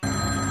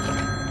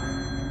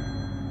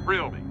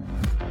Thrill Me.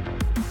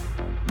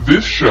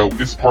 This show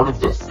is part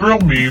of the Thrill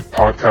Me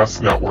Podcast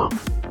Network.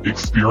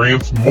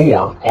 Experience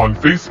more on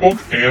Facebook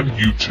and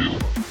YouTube.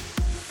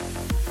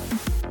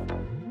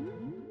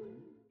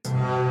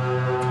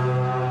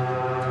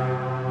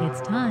 It's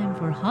time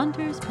for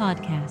Haunters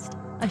Podcast,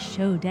 a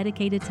show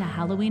dedicated to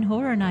Halloween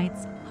horror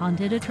nights,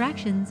 haunted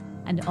attractions,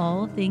 and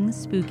all things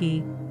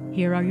spooky.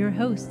 Here are your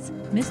hosts,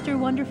 Mr.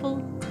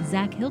 Wonderful,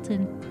 Zach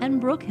Hilton,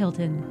 and Brooke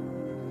Hilton.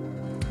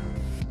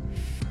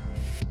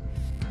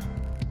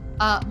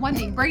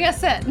 Wendy, bring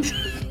us in.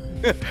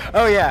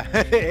 Oh yeah,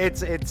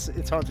 it's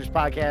Haunters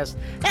Podcast.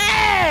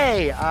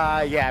 Hey,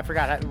 yeah, I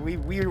forgot.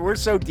 We're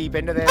so deep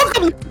into this.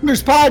 Welcome to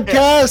Haunters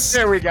Podcast.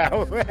 There we go.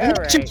 All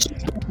right.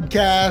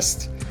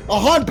 Podcast, a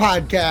haunt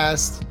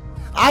podcast.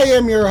 I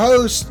am your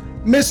host,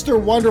 Mr.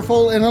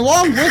 Wonderful, and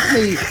along with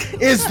me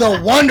is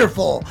the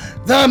wonderful,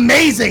 the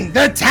amazing,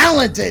 the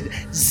talented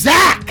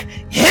Zach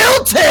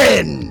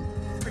Hilton.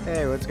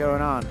 Hey, what's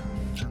going on?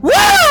 Woo!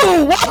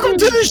 Welcome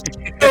to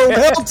the show,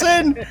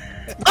 Hilton.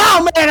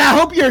 Oh man, I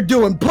hope you're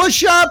doing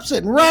push-ups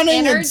and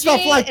running and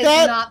stuff like is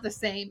that. Not the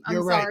same. I'm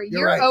You're right, sorry.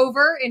 you're You're right.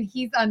 over and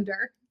he's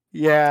under.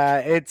 Yeah,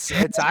 it's.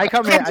 I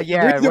come in.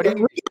 Yeah, what do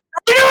you?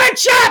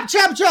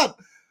 Chop.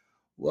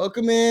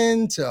 Welcome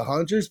in to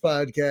Haunters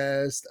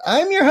Podcast.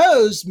 I'm your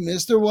host,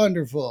 Mr.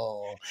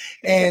 Wonderful.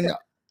 And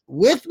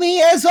with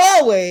me, as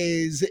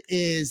always,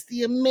 is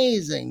the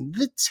amazing,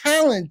 the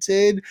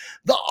talented,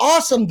 the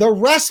awesome, the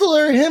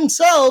wrestler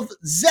himself,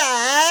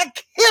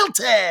 Zach That was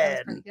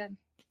Hilton. pretty good.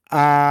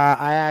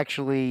 I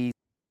actually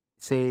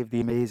saved the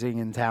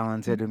amazing and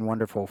talented and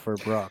wonderful for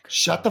Brooke.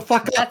 Shut the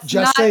fuck up. That's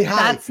Just not, say hi.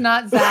 That's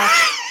not Zach.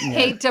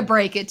 Hate to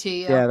break it to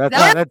you. Yeah, that's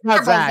not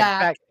terrible,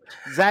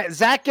 Zach.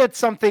 Zach gets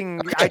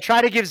something. I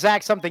try to give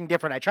Zach something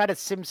different. I try to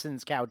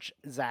Simpsons couch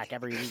Zach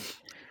every week.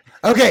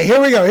 Okay,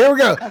 here we go.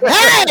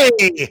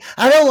 Hey,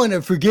 I don't want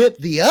to forget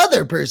the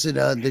other person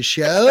on the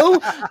show.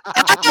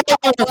 I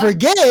don't want to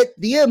forget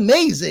the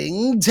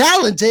amazing,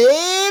 talented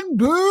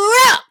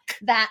Brooke.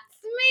 That's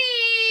me.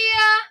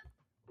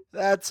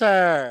 That's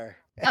her.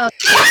 Oh.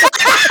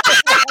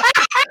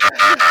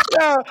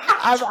 No,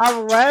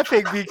 I'm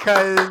laughing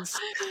because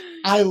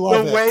I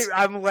love it.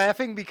 I'm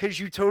laughing because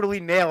you totally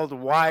nailed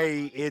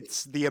why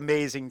it's the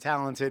amazing,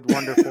 talented,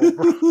 wonderful.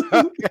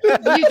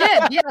 You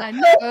did. Yeah.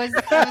 No, it was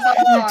You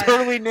on par.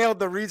 totally nailed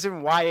the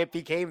reason why it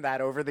became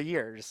that over the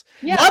years.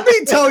 Yeah. Let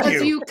me tell Because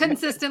you. you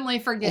consistently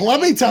forget.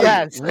 Let me tell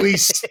Yes. you, we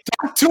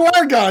stuck to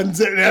our guns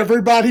and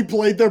everybody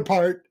played their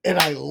part, and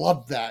I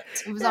love that.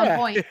 It was on Yeah.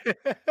 point. So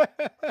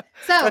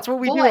That's what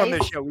we do on boys,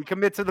 this show. We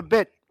commit to the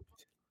bit.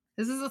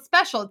 This is a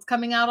special. It's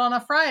coming out on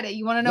a Friday.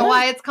 You want to know Yeah.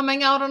 why it's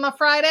coming out on a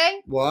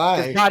Friday?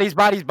 Why?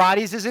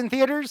 Bodies is in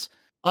theaters.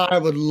 I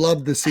would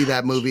love to see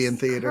that movie in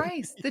theater.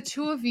 Christ, the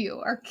two of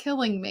you are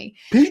killing me.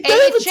 Pete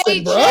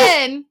Davidson, bro.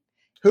 HHN,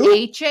 Who?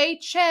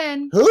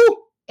 HHN, Who?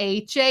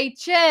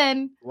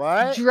 HHN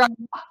What?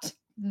 dropped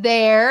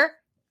their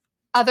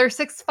other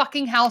 6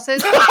 fucking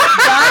houses,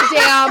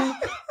 goddamn,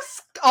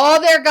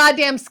 all their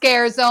goddamn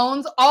scare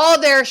zones,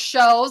 all their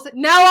shows.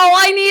 Now all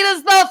I need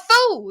is the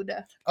food.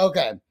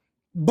 Okay.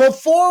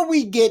 Before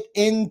we get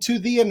into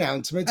the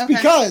announcements, Okay.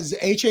 because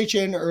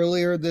HHN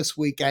earlier this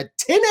week at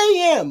 10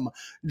 a.m.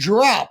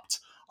 dropped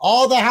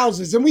all the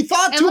houses, and we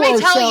thought And to let me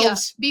tell you,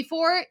 ourselves,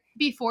 before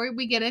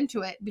we get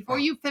into it, before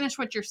you finish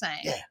what you're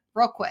saying, Yeah.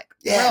 real quick,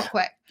 Yeah.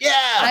 yeah,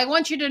 I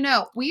want you to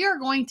know we are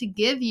going to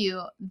give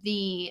you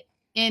the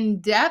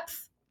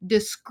in-depth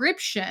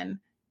description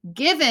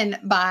given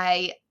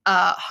by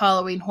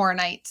Halloween Horror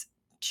Nights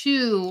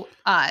to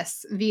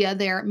us via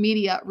their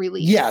media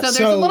release. Yeah, so there's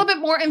so- a little bit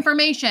more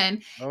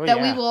information Oh, that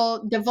yeah. we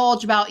will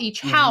divulge about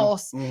each Mhm,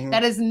 house mhm.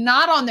 that is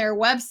not on their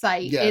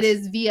website. Yes. It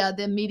is via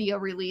the media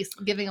release,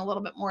 giving a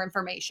little bit more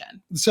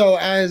information. So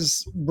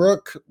as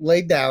Brooke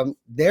laid down,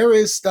 there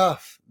is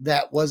stuff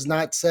that was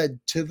not said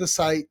to the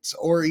sites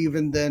or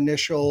even the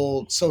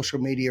initial social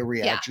media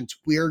reactions.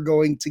 We're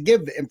going to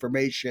give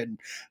information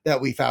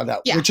that we found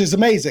out, Yeah. which is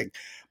amazing.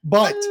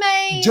 But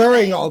Amazing.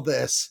 during all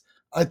this,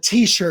 a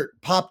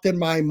t-shirt popped in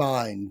my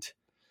mind,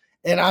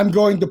 and I'm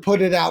going to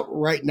put it out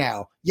right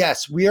now.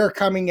 Yes, we are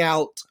coming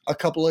out a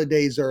couple of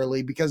days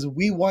early because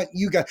we want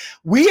you guys.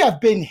 We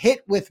have been hit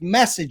with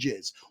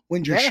messages.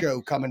 When's your Yeah.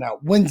 show coming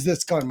out? When's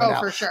this coming Oh,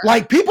 out? for sure.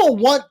 Like, people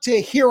want to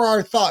hear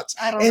our thoughts.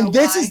 I don't know And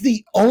this why. is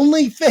the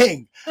only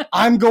thing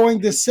I'm going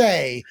to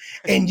say.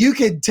 And you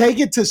can take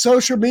it to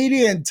social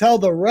media and tell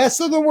the rest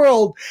of the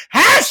world,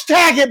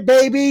 hashtag it,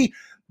 baby.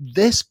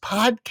 This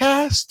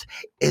podcast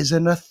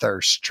isn't a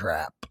thirst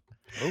trap.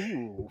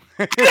 Ooh.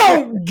 I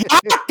don't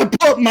got to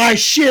put my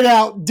shit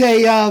out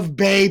day of,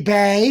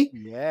 baby.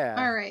 Yeah.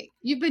 All right.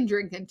 You've been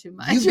drinking too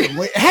much. You've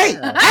been hey,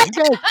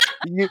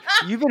 Yeah.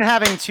 You've been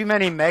having too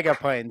many mega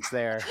pints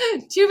there.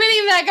 Too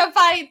many mega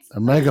fights.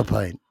 a mega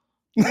pint.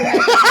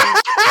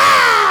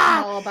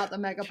 I'm all about the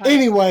mega fights.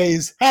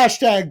 Anyways,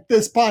 hashtag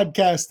this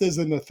podcast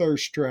isn't a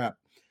thirst trap.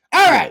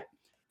 All right.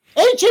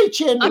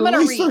 HHN I'm gonna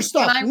released their read.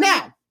 stuff. Can I read?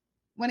 Now,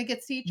 When it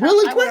gets to each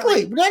really I wanna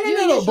quickly. read. No. You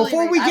usually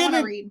Before read. we I get wanna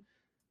in, read.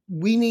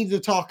 we need to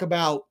talk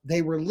about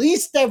they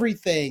released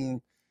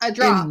everything A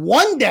drop. in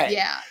one day.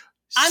 Yeah.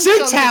 I'm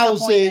 6 so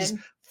houses,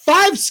 disappointed.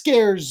 5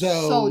 scare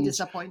zones. So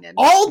disappointed.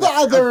 All the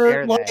How other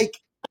dare they. like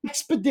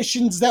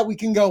expeditions that we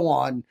can go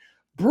on.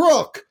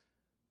 Brooke,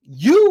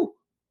 you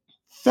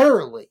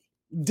thoroughly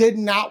did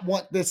not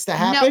want this to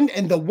happen.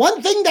 And the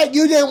one thing that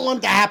you didn't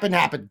want to happen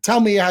happened. Tell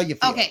me how you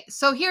feel. Okay,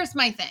 so here's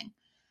my thing.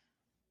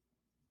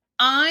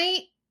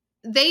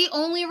 They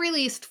only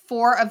released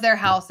 4 of their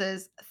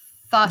houses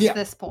thus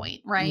this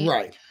point, right?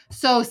 Right.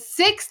 So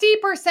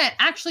 60%,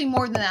 actually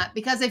more than that,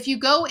 because if you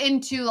go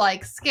into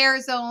like scare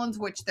zones,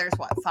 which there's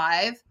what,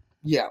 5?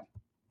 Yeah.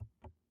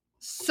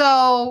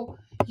 So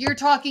you're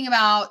talking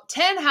about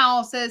 10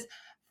 houses,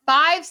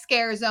 5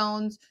 scare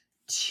zones,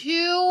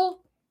 2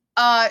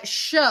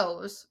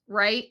 shows,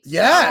 right?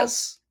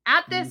 Yes. So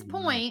at this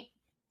point,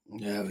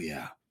 Oh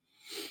yeah.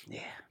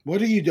 Yeah. What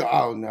do you do?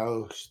 Oh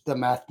no, the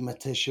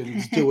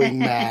mathematicians doing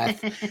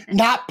math,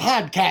 not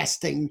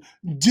podcasting,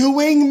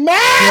 doing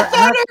math.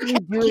 You're on our actually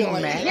doing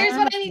calculator. math? Here's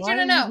what I need you Why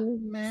to are know.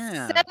 doing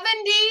math?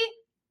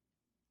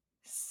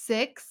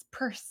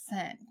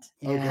 76%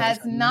 Yeah. has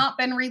not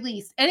been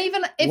released. And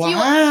even if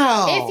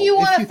Wow. you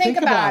want to think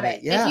about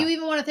it, yeah. if you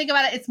even want to think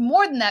about it, it's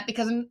more than that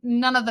because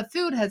none of the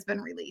food has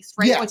been released,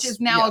 right? Which Yes, is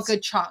now a yes.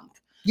 good chunk.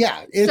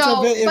 Yeah, it's So,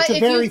 a but if you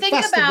very think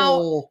about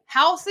festival.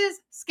 Houses,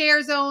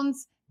 scare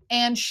zones,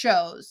 and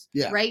shows,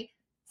 Yeah. right?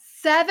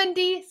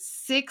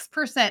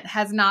 76%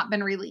 has not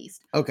been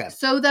released. Okay.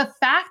 So the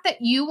fact that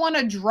you want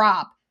to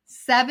drop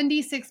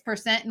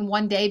 76% in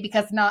one day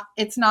because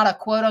it's not a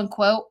quote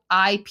unquote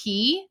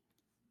IP,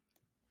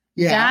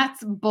 Yeah.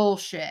 that's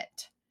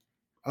bullshit.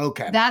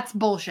 Okay. That's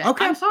bullshit.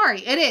 Okay. I'm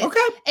sorry. It is. Okay.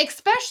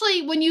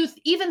 Especially when you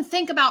even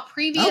think about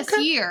previous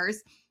Okay.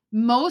 years,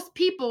 most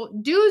people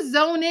do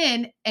zone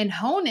in and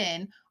hone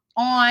in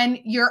on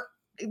your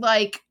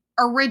like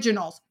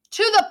originals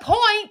to the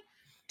point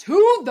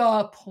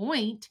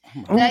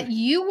that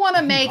you want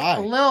to make Hi.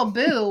 Lil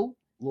Boo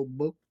Little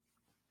boop.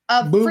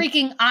 a Boo.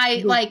 freaking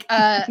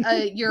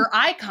your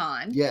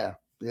icon. Yeah.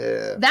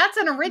 Yeah. That's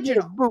an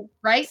original,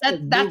 right?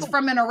 That's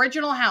from an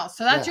original house.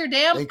 So that's Yeah. your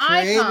damn They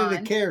created icon.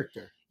 a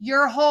character.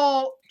 Your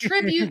whole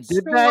tribute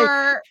Did they?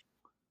 store.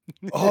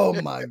 Oh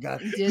my god.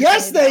 Did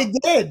Yes, they, they though?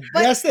 did.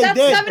 But Yes, they that's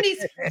did. 70,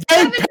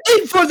 They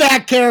paid for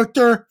that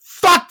character.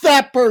 Fuck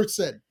that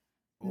person.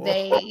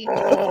 They.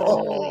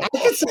 I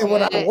can say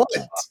what I want.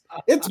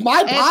 It's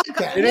my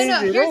podcast. It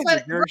is, it Here's is. what.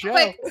 It's your Real show.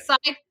 quick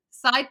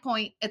side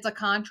point. It's a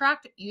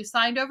contract. You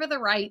signed over the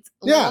rights.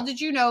 Yeah. Little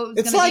did you know it was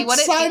It's going to like be what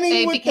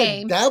signing it with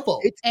became. the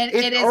devil. And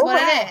It's it is what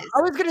almost- it is.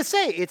 I was gonna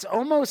say it's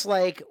almost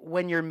like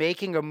when you're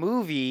making a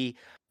movie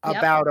Yep.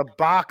 about a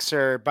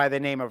boxer by the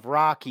name of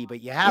Rocky,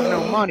 but you have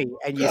no money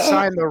and you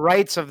sign the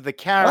rights of the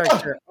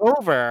character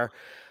over,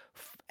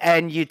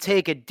 and you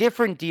take a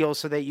different deal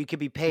so that you can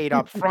be paid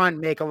up front,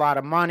 make a lot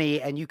of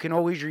money, and you can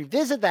always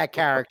revisit that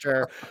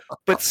character,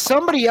 but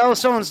somebody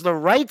else owns the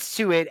rights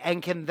to it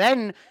and can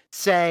then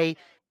say,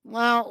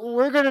 well,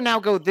 we're gonna now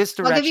go this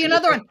direction. I'll give you with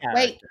another this one.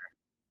 Wait. character.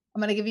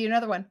 I'm going to give you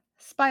another one.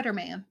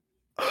 Spider-Man.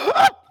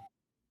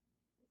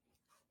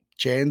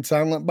 Jay and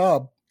Silent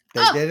Bob.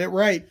 They Oh. did it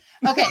right.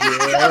 Okay. So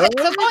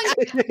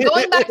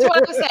going back to what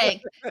I was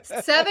saying,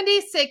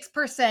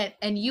 76%,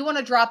 and you want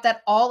to drop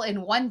that all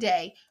in one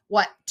day.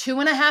 What,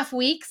 2.5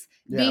 weeks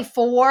Yeah.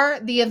 before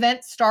the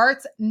event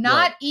starts?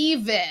 Not Right.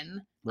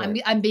 even.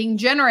 Right. I'm being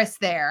generous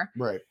there.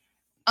 Right.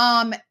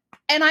 And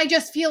I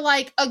just feel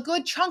like a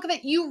good chunk of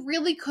it, you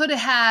really could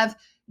have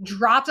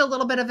dropped a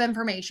little bit of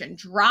information,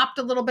 do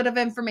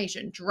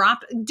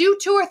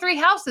 2 or 3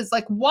 houses.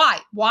 Like, why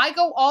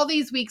go all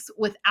these weeks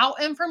without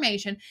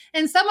information?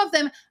 And some of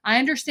them, I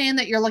understand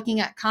that you're looking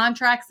at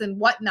contracts and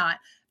whatnot,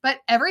 but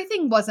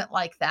everything wasn't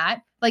like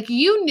that. Like,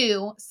 you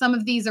knew some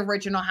of these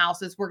original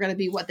houses were going to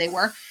be what they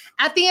were.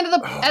 At the end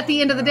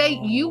of the day,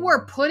 you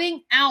were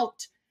putting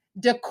out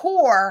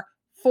decor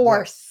for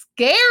Yeah.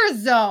 scare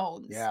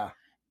zones. Yeah.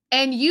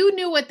 And you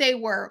knew what they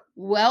were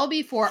well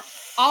before.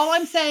 All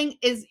I'm saying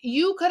is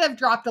you could have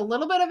dropped a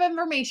little bit of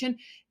information.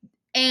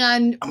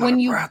 And I'm when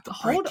gonna you have to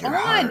break hold your on,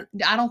 heart.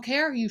 I don't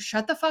care. You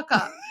shut the fuck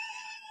up.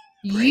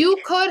 You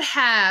could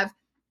have,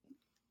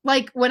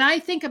 like, when I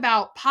think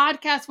about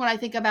podcasts, when I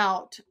think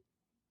about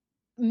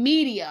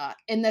media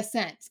in the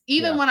sense,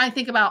 even Yeah. when I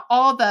think about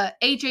all the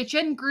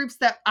HHN groups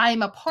that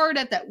I'm a part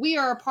of, that we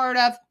are a part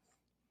of,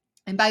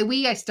 and by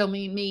we, I still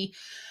mean me.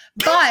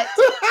 But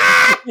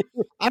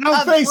I'm on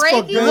Of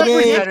Facebook, breaking the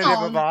baby. Representative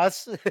down. of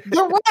us.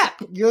 The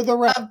rep. You're the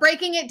rep. of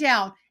breaking it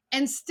down,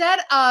 instead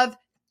of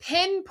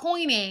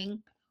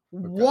pinpointing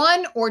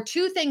one or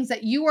 2 things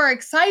that you are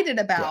excited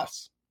about,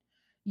 Yes.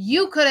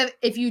 you could have,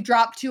 if you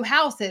dropped 2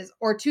 houses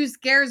or 2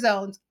 scare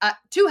zones,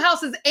 2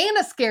 houses and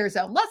a scare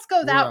zone. Let's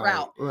go that Right,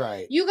 route.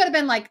 Right. You could have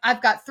been like,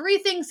 I've got 3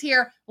 things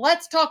here.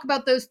 Let's talk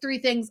about those 3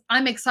 things.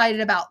 I'm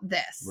excited about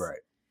this. Right.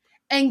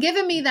 And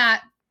given me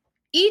that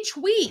each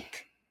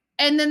week.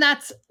 And then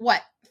that's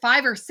what,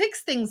 5 or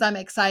 6 things I'm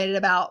excited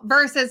about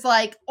versus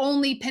like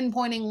only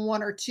pinpointing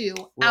 1 or 2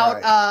 out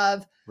Right.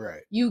 of,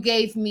 Right. you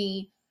gave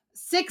me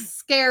 5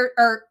 scare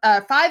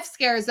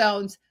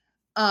zones,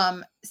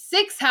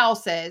 6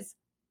 houses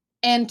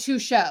and 2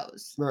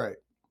 shows. Right.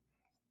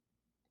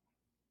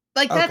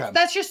 Like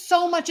that's just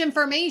so much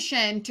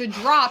information to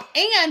drop,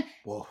 and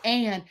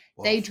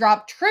they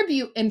drop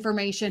tribute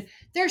information.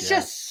 There's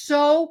just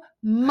so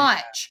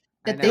much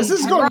that this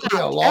is going to be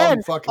a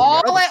long fucking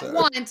all episode. at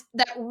once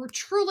that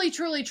truly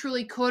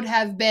could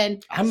have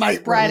been I might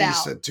spread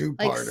release out. a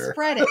two-parter. Like,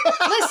 spread it.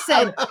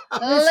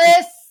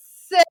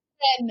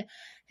 Listen.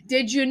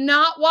 Did you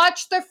not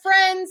watch the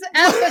Friends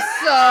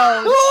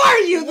episode? Who are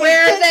you?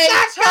 Where they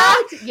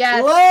talked?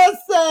 Yes.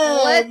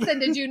 Listen.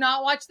 Did you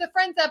not watch the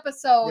Friends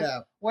episode? Yeah.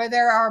 Where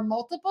there are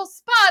multiple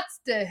spots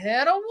to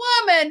hit a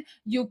woman?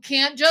 You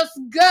can't just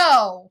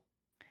go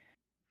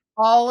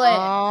all in.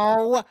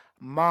 Oh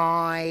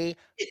my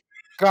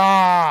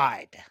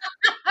God.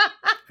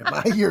 Am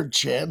I your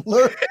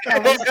Chandler?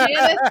 Janice,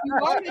 you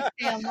are the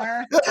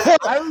Chandler.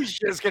 I was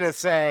just going to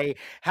say,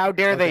 how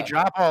dare they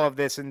drop all of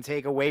this and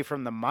take away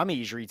from the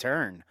Mummy's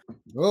return?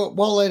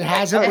 Well, it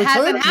hasn't It returned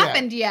hasn't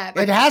happened yet.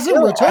 It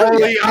hasn't returned All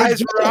yet. the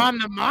eyes were on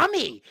the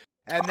Mummy.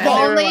 And then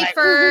Only like,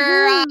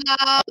 for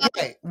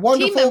Okay,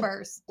 team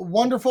members.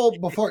 Wonderful.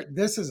 Before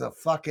this is a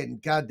fucking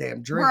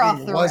goddamn We're off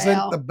drinking the wasn't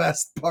rail. the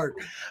best part.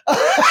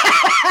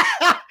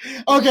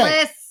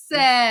 Okay.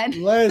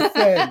 Listen,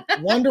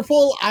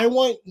 wonderful. I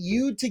want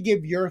you to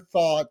give your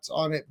thoughts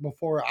on it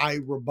before I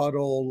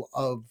rebuttal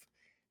of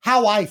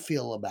how I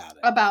feel about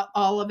it. About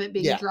all of it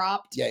being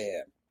dropped.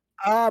 Yeah.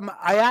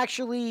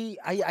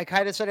 I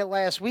kind of said it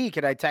last week,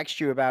 and I texted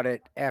you about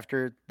it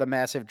after the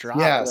massive drop.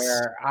 Yes.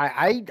 Where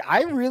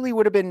I really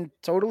would have been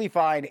totally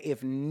fine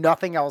if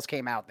nothing else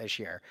came out this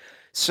year.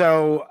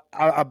 So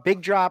a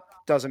big drop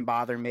doesn't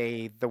bother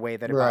me the way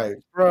that it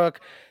bothers Brooke.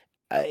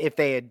 If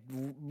they had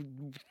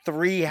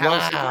 3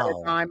 houses at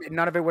a time,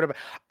 none of it would have.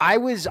 I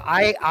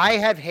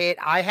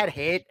had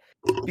hit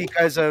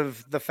because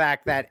of the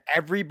fact that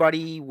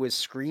everybody was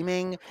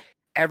screaming,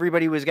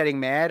 everybody was getting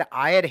mad.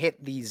 I had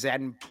hit the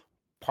Zen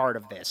part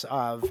of this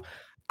of,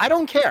 I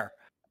don't care.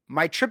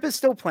 My trip is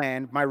still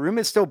planned. My room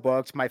is still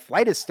booked. My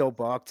flight is still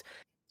booked.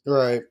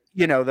 Right.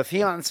 You know, the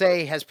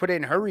fiance has put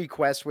in her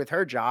request with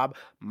her job.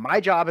 My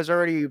job has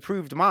already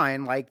approved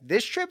mine. Like,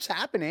 this trip's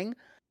happening.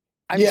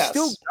 I'm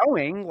still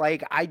going.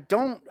 Like, I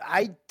don't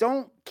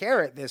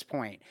care at this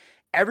point.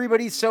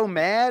 Everybody's so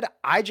mad.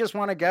 I just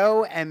want to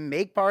go and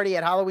make party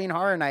at Halloween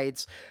Horror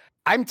Nights.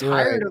 I'm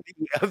tired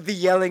of the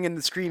yelling and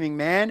the screaming,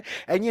 man.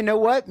 And you know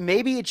what?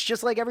 Maybe it's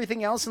just like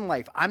everything else in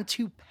life. I'm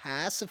too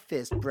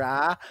pacifist,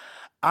 brah.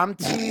 I'm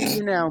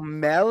too,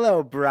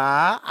 mellow,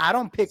 brah. I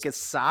don't pick a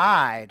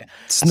side.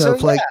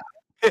 Snowflake.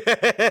 So,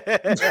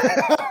 yeah.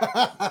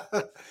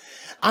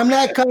 I'm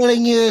not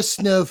calling you a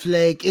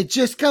snowflake. It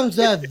just comes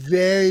out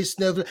very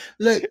snowflake.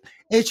 Look,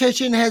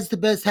 HHN has the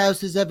best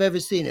houses I've ever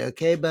seen,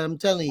 okay? But I'm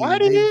telling you. Why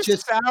did you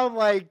just sound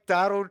like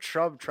Donald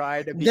Trump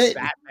trying to be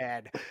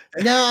Batman?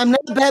 No, I'm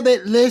not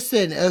Batman.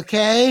 Listen,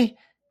 okay?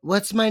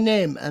 What's my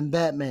name? I'm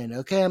Batman,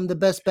 okay? I'm the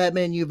best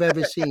Batman you've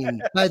ever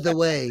seen, by the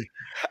way.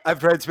 I'm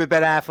friends with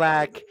Ben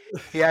Affleck.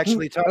 He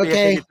actually taught me a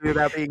thing or two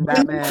about being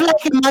Batman. Ben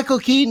Affleck and Michael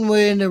Keaton were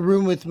in a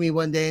room with me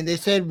one day, and they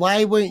said,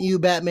 "Why weren't you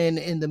Batman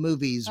in the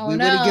movies? We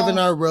would have given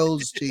our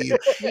roles to you."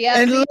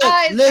 And look,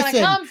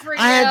 listen,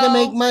 I had to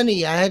make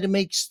money. I had to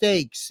make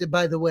steaks,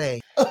 by the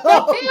way. That's funny.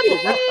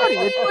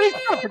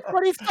 It's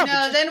funny stuff.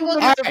 No, then we'll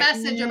get a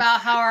message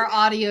about how our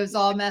audio's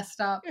all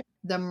messed up.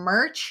 The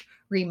merch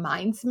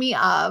reminds me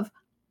of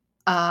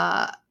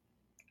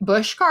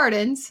Busch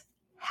Gardens.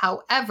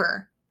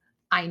 However,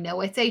 I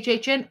know it's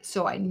HHN,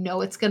 so I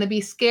know it's going to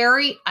be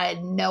scary. I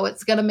know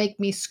it's going to make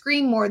me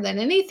scream more than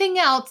anything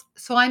else,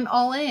 so I'm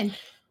all in.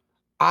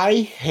 I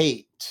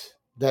hate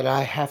that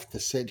I have to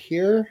sit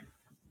here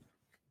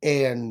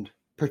and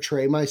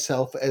portray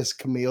myself as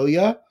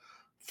Camellia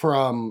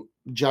from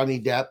Johnny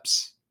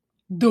Depp's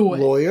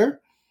lawyer.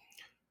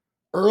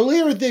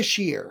 Earlier this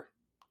year,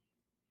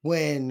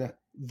 when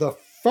the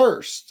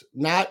first,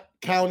 not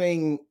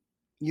counting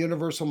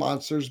Universal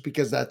Monsters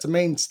because that's a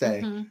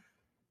mainstay,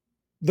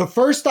 the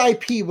first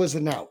IP was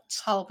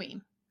announced.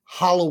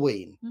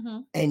 Halloween.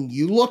 And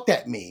you looked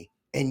at me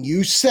and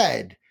you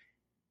said,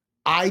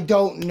 I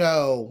don't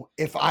know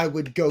if I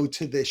would go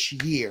to this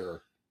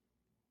year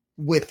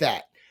with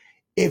that.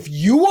 If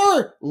you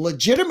are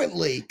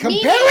legitimately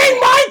comparing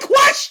my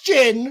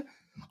question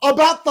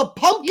about the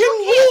Pumpkin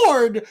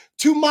Lord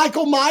to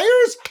Michael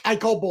Myers, I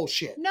call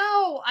bullshit.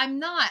 No, I'm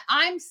not.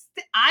 I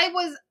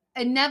was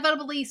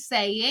inevitably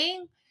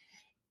saying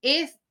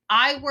if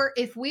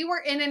we were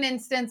in an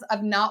instance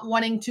of not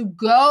wanting to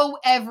go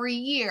every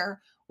year,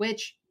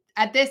 which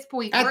at this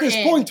point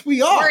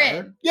we are. We're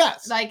in.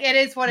 Yes. Like it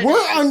is what it is.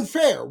 We're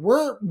unfair.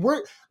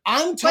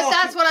 I'm talking. But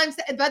that's what I'm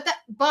saying.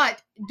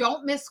 But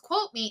don't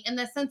misquote me in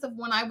the sense of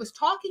when I was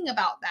talking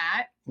about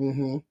that,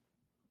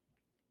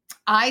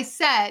 I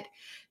said,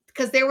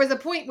 because there was a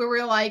point where we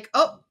were like,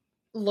 oh,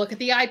 look at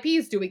the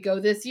IPs. Do we go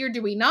this year?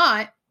 Do we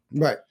not?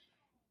 Right.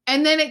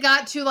 And then it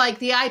got to like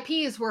the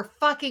IPs were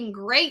fucking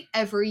great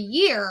every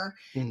year.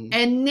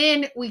 And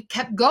then we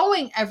kept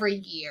going every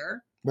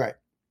year. Right.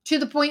 To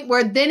the point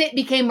where then it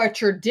became a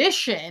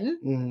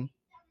tradition.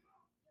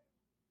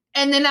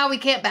 And then now we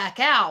can't back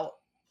out.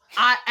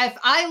 if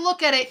I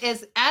look at it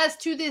as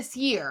to this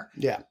year,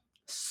 Yeah.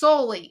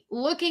 solely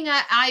looking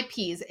at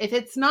IPs, if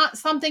it's not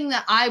something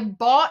that I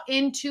bought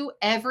into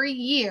every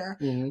year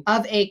Mhm.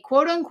 of a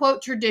quote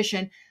unquote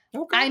tradition,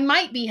 Okay. I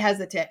might be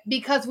hesitant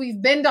because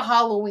we've been to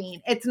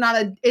Halloween. It's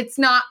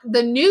not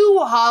the new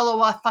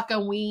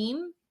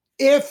Halloween.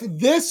 If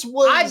this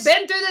was, I've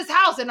been through this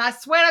house, and I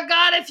swear to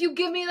God, if you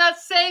give me that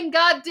same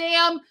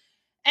goddamn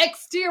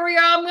exterior,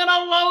 I'm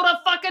gonna load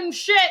a fucking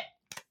shit.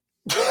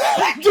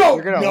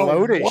 You're gonna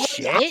load a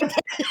shit?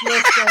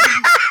 Listen,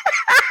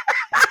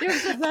 What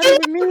does that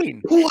even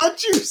mean?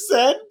 what you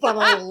said, but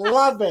I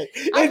love it.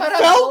 I'm It gonna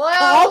felt blow.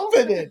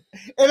 confident,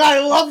 and I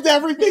loved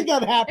everything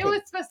that it happened.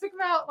 was supposed to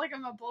come out like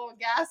I'm gonna blow a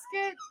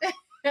gasket,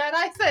 and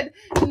I said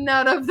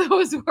none of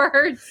those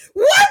words.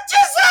 What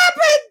just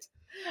happened?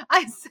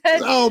 I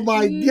said, Oh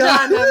my none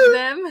God. of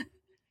them.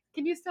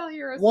 Can you still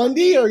hear us?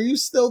 Wendy, are you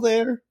still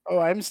there? Oh,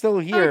 I'm still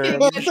here. Okay.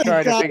 I'm just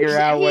trying to figure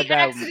out He what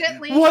that.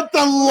 accidentally. What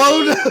the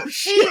load of He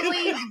shit?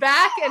 leaned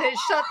back and it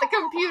shut the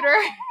computer.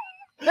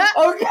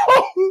 Okay.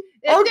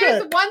 If Okay.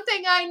 there's one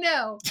thing I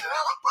know,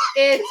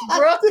 it's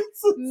Brooke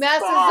This is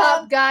messes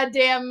bad. up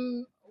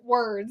goddamn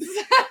words.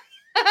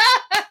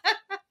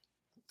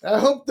 I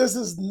hope this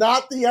is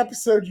not the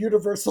episode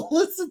Universal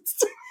listens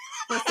to.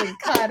 Listen,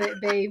 cut it,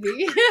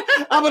 baby.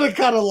 I'm gonna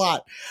cut a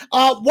lot.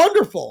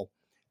 Wonderful.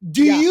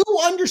 Do Yeah. you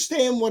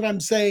understand what I'm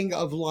saying?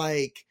 Of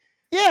like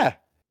Yeah.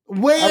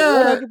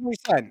 where?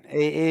 100%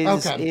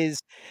 Okay. is,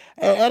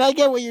 and I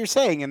get what you're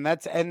saying, and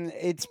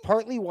it's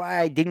partly why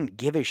I didn't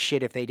give a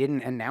shit if they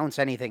didn't announce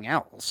anything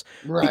else,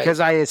 Right. because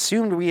I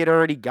assumed we had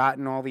already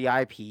gotten all the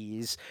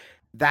IPs.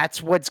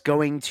 That's what's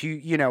going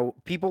to,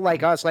 people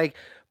like us, like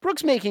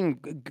Brooke's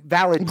making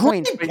valid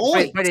Great points,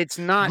 point. but it's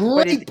not.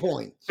 Great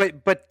point.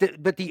 But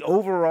the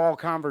overall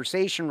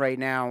conversation right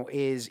now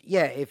is,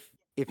 if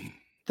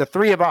the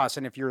three of us,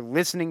 and if you're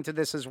listening to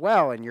this as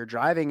well, and you're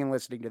driving and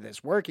listening to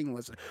this, working,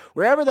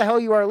 wherever the hell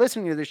you are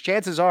listening to this,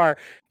 chances are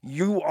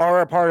you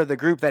are a part of the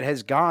group that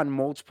has gone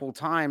multiple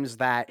times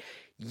that,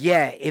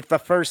 if the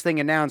first thing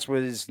announced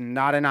was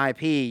not an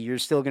IP, you're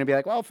still going to be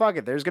like, well, fuck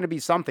it. There's going to be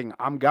something.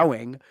 I'm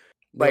going.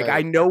 Like, I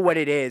Right. know what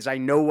it is. I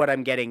know what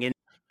I'm getting in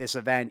this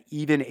event,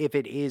 even if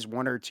it is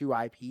 1 or 2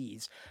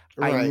 IPs.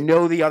 I Right.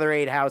 know the other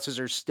 8 houses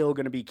are still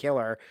going to be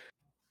killer.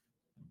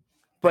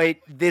 But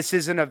this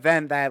is an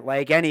event that,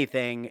 like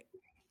anything,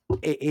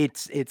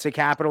 it's a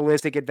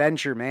capitalistic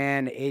adventure,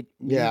 man. It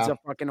needs Yeah. a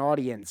fucking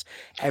audience.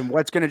 And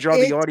what's going to draw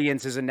It- the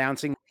audience is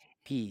announcing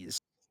IPs.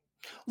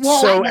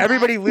 Well, So I-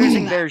 everybody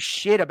losing I- their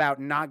shit about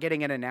not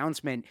getting an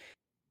announcement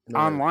Right.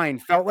 online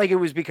felt like it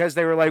was because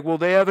they were like, well,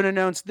 they haven't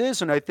announced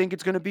this, and I think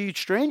it's going to be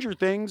Stranger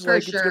Things. For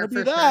Like, it's going sure, to be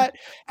for sure. that.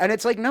 And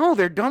it's like, no,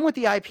 they're done with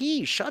the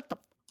IP. Shut the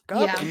fuck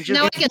up. Yeah. And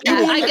No, I just get do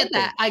that. what I you get do.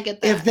 that. I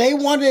get that. If they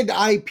wanted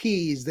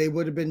IPs, they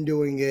would have been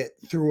doing it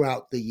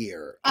throughout the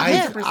year.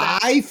 100%.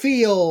 I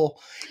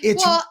feel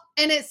it's Well,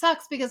 and it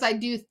sucks because I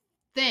do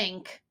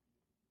think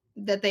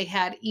that they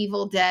had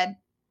Evil Dead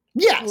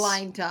yes,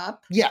 lined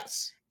up,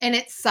 yes. and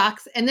it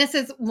sucks. And this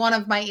is one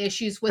of my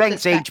issues with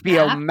Thanks, the spec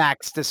HBO map.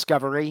 Max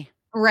Discovery.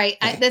 Right.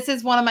 This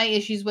is one of my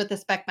issues with the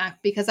spec map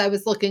because I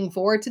was looking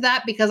forward to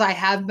that because I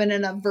have been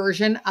in a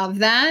version of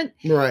that.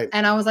 Right.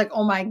 And I was like,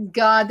 oh my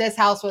God, this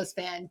house was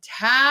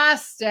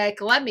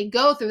fantastic. Let me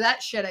go through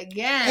that shit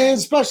again. And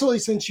especially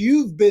since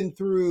you've been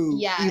through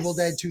Yes. Evil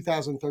Dead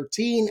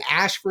 2013,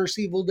 Ash vs.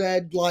 Evil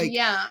Dead, like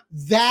yeah.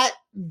 that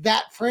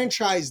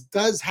franchise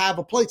does have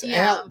a place.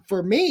 Yeah. And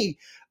for me,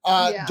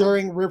 Yeah.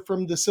 during Rip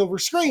from the Silver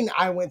Screen,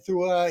 I went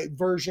through a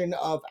version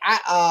of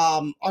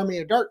Army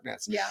of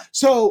Darkness. Yeah.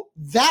 So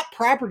that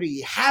property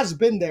has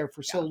been there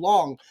for so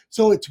long.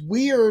 So it's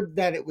weird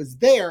that it was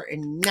there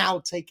and now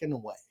taken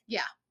away.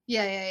 Yeah.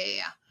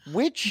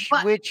 Which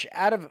But-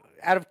 out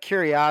of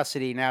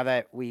curiosity, now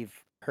that we've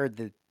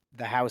heard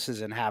the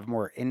houses and have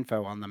more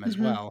info on them as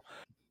Mhm. well,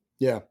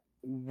 Yeah.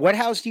 what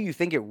house do you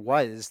think it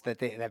was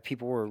that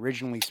people were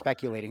originally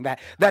speculating that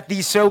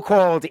these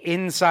so-called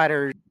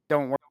insiders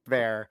don't work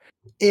there?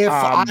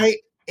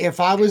 If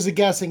I was a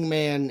guessing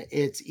man,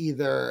 it's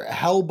either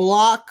Hell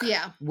Block,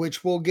 Yeah.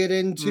 which we'll get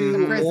into,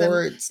 The prison.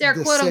 or it's They're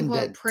quote unquote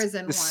Descendant. prison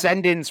one.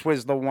 Descendants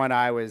was the one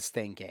I was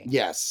thinking.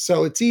 Yes,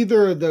 so it's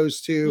either of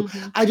those two.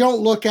 Mhm. I don't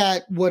look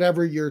at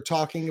whatever you're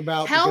talking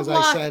about Hell because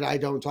Block- I said I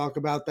don't talk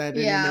about that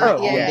Yeah. anymore Oh,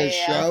 on yeah, this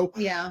show.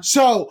 Yeah.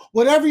 So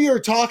whatever you're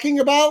talking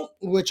about,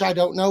 which I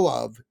don't know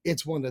of,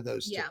 it's one of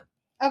those two. Yeah.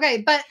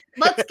 Okay, but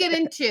let's get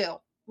into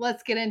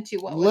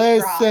what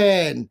was dropped.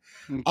 Listen,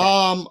 Okay.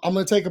 I'm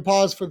gonna take a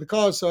pause for the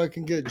cause so I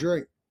can get a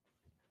drink.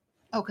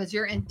 Oh, because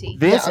you're empty.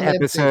 This I'm empty.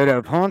 episode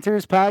of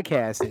Haunters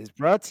Podcast is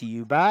brought to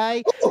you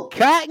by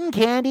cotton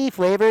candy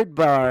flavored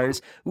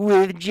bars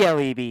with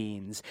jelly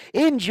beans.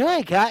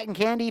 Enjoy cotton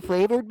candy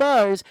flavored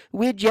bars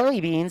with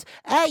jelly beans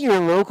at your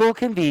local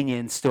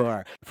convenience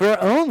store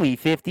for only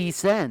 50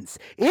 cents.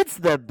 It's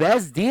the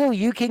best deal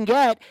you can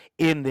get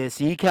in this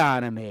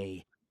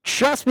economy.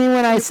 Trust me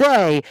when I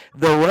say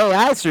the way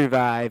I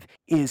survive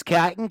is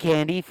cotton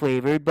candy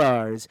flavored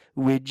bars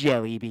with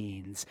jelly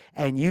beans.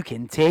 And you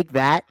can take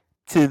that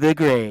to the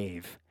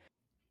grave.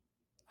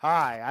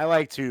 Hi, I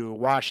like to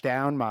wash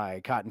down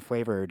my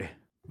cotton-flavored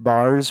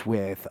bars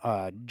with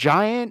a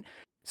giant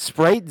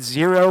Sprite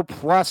Zero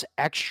Plus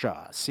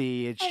Extra.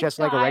 See, it's Oh, just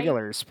like a die.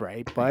 regular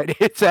Sprite, but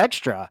it's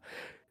extra.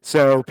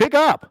 So pick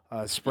up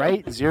a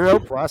Sprite Zero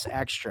Plus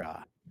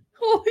Extra.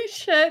 Holy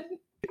shit.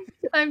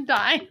 I'm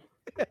dying.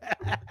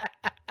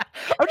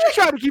 I'm just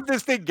trying to keep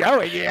this thing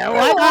going. Yeah,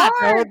 why You not?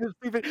 are. Go with this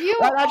stupid, You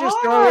why not just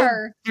go in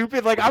are.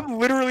 stupid? Like, I'm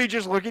literally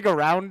just looking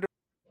around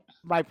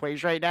my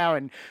place right now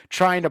and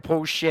trying to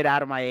pull shit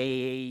out of my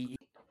AAE.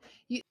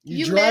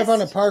 You drive on a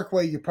missed-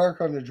 parkway, you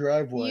park on the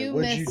driveway. you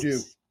What'd you do?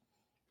 missed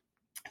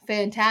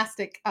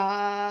Fantastic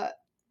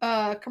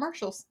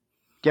commercials.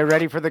 Get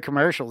ready for the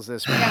commercials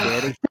this week, Yeah.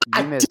 Daddy.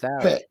 You missed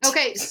out. It.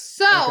 Okay,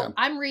 so Okay.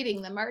 I'm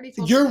reading them. I already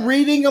told You're you that.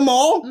 reading them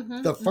all?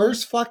 Mhm, The mhm.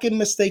 first fucking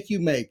mistake you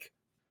make.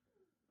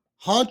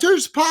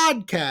 Hunter's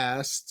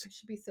Podcast I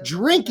should be so good at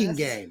drinking this.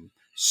 game.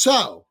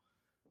 So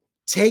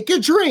take a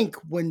drink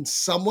when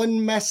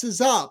someone messes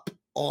up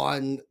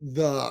on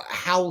the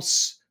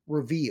house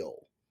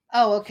reveal.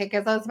 Oh, okay,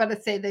 because I was about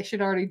to say they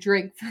should already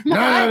drink for No,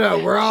 my, no,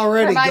 no. We're for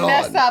already my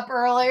mess gone. up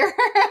earlier.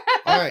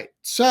 All right.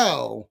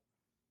 So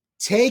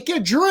take a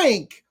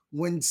drink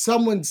when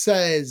someone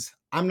says,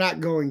 I'm not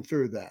going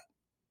through that.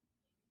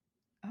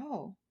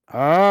 Oh.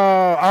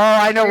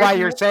 I know why There's-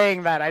 you're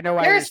saying that. I know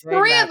why There's you're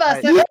saying three that, of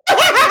us. but-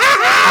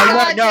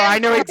 I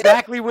know Goddamn.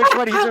 exactly which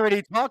one he's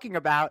already talking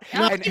about.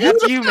 No, And you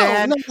it's you,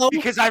 man. No,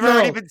 Because I've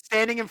already no. been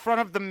standing in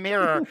front of the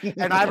mirror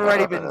and I've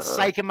already been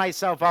psyching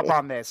myself up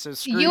on this. So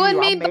screw You and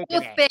me I'm making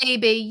both, it.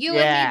 baby. You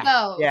Yeah, and me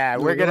both. Yeah,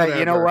 we're gonna.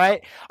 You know Whatever.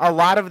 what? A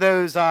lot of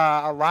those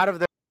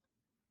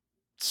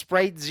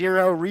Sprite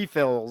Zero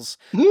refills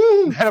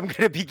Hmm. that I'm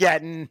gonna be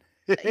getting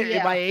in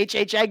Yeah. my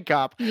HH egg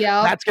cup.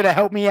 Yeah, That's gonna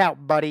help me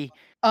out, buddy.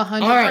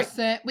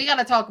 100%. We got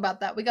to talk about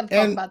that. We got to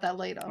talk And- about that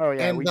later. Oh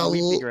yeah, And we the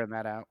l- figuring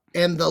that out.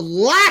 And the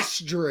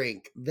last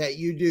drink that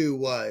you do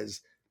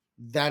was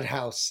that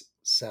house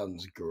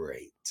sounds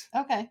great.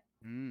 Okay.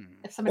 Mm.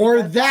 If somebody Or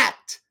says that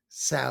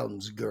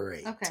sounds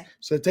great. Okay.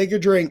 So take a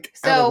drink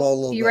out of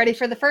all So of you ready those.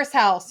 for the first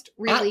house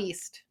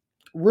released?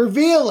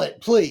 Reveal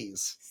it,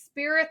 please.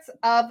 Spirits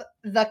of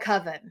the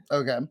Coven.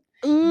 Okay.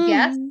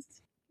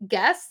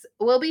 Guests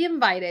will be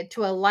invited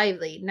to a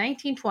lively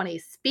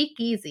 1920s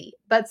speakeasy,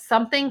 but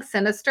something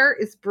sinister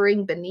is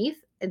brewing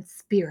beneath in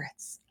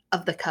Spirits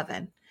of the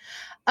Coven.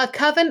 A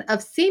coven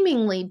of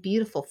seemingly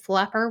beautiful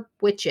flapper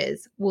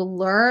witches will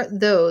lure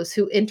those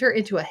who enter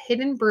into a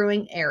hidden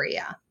brewing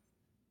area.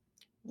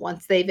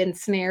 Once they've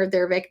ensnared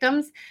their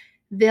victims,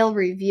 they'll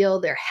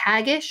reveal their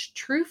haggish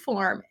true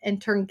form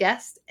and turn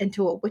guests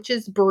into a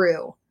witch's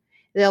brew.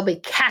 They'll be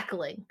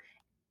cackling.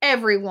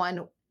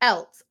 Everyone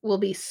else will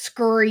be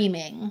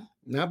screaming.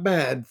 Not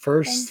bad. Thank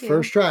First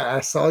you. try. I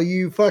saw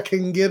you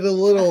fucking get a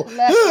little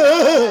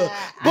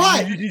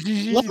but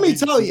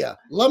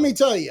let me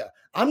tell you,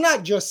 I'm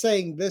not just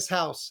saying this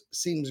house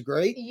seems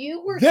great.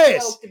 You were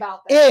This stoked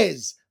about that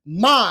Is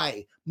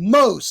my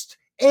most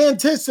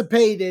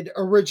anticipated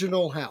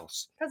original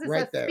house. because it's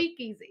right a there.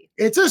 speakeasy.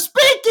 It's a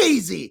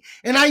speakeasy,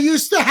 and I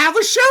used to have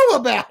a show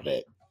about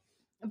it.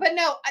 But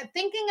no, I'm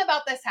thinking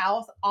about this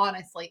house,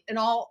 honestly, in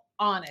all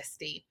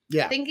honesty,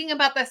 Yeah. thinking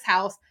about this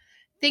house,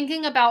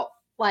 thinking about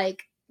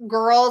like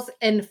girls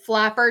in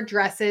flapper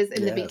dresses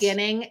in the Yes.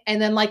 beginning,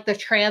 and then like the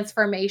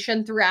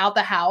transformation throughout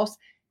the house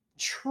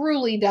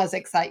truly does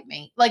excite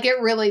me. Like it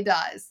really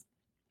does.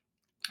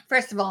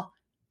 First of all,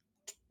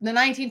 the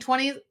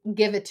 1920s,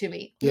 give it to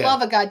me. Yeah.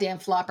 Love a goddamn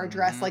flapper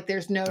dress Mhm. like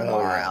there's no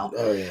tomorrow.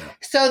 Oh yeah.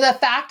 So the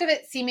fact of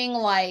it seeming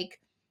like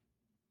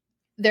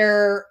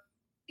they're,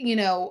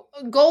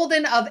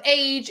 golden of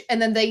age, and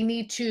then they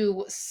need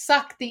to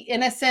suck the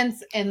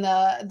innocence and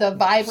the Suck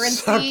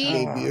vibrancy.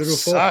 me,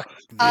 beautiful. Suck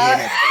the Uh,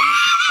 innocence.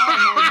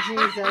 Oh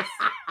my Jesus.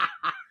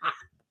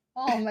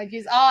 Oh my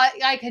Jesus. Oh,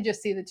 I could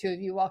just see the two of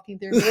you walking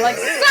through me like,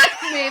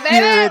 suck me, baby.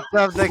 Spirits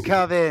of the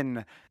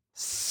coven.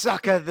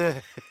 Suck of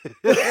the.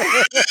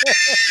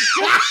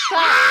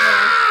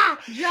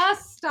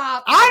 Just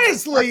stop.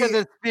 Honestly, Suck of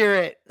the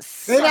spirit.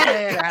 Suck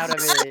it out of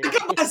me.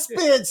 Suck my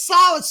spirit,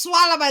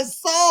 swallow my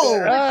soul.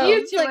 With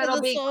you two, Suck of it'll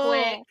the be soul.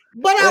 quick.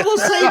 But I will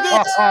say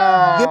this: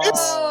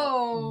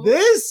 Oh.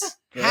 this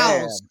Damn.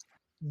 house,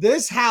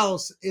 this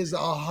house is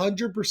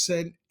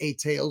 100% a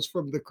Tales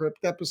from the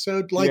Crypt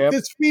episode. Like Yep.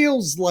 this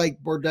feels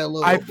like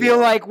Bordello. I of feel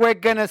Blood. like we're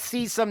gonna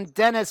see some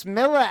Dennis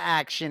Miller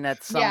action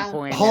at some Yeah.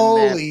 point.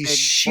 Holy in this, big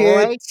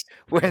shit! boy.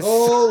 With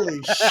Holy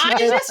I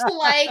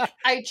shit!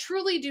 I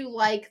truly do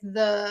like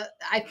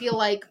I feel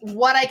like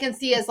what I can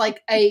see is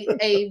like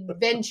a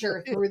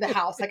venture through the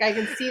house. Like I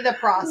can see the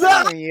process.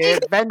 No. the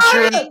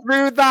adventuring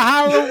through the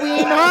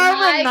Halloween Oh Horror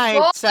my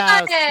Nights.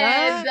 Spirit's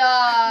house,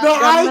 huh? No,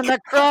 Coming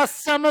across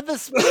some of the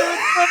spirits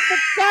of the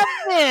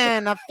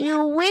coven. A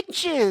few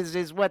witches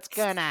is what's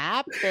gonna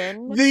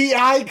happen. The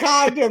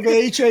icon of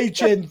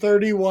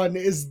HHN31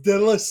 is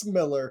Dillis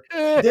Miller.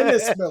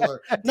 Dennis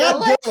Miller,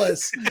 not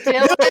Dillis.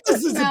 Dillis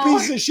is a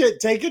piece of shit.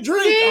 Take a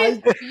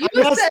drink. You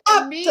messed said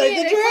up. me Take a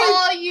and drink.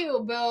 call you,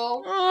 boo.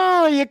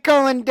 Oh, you're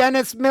calling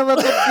Dennis Miller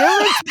the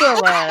Dillis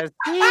Miller.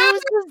 He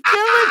was just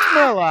Dillis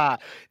Miller.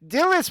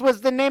 Dillis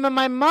was the name of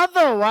my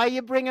mother. Why are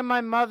you bringing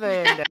my mother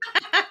in?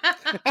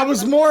 I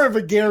was more of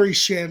a Gary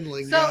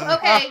Shandling So,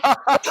 guy.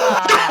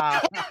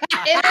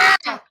 okay. In or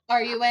out?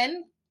 Are you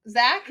in,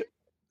 Zach?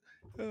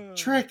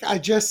 Trick, I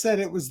just said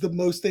it was the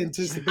most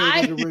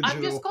anticipated original.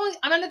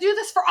 I'm going to do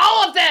this for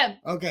all of them.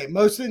 Okay,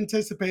 most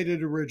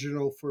anticipated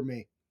original for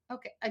me.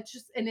 Okay,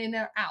 an in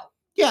or out.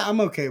 Yeah,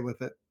 I'm okay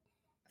with it.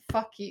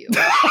 Fuck you. 1D,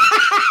 in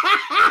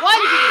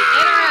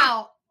or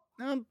out?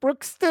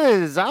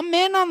 Brooksters, I'm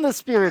in on the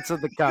spirits of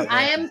the coven.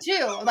 I am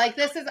too. Like,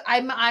 this is,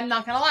 I'm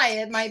not going to lie.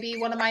 It might be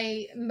one of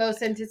my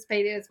most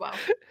anticipated as well.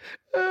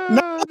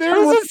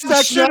 There's a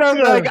section of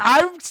like,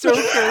 I'm so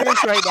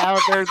curious right now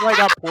if there's like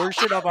a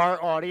portion of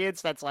our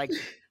audience that's like,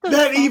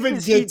 that even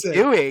gets it.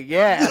 Doing,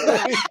 yeah. All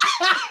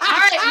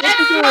right,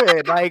 next.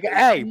 Doing? Like,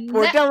 hey,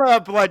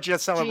 Portela Blood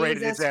just celebrated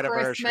Jesus its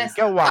anniversary. Christmas.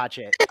 Go watch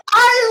it.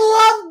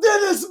 I love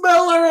Dennis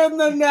Miller in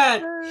the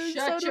net.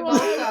 Shut your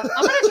both up.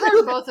 I'm going to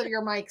turn both of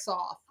your mics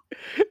off.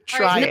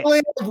 Try You it.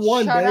 only have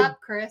one, Shut babe. up,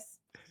 Chris.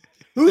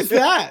 Who's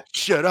that?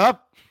 Shut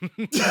up.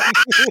 Take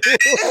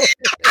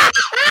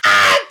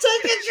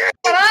a drink.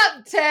 Shut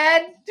up,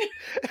 Ted.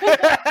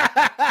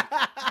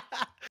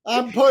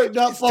 I'm putting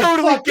up He's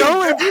totally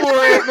going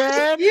for it,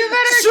 man. You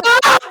better Shut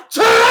up,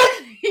 Ted.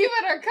 You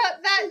better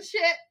cut that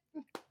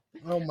shit.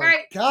 Oh my All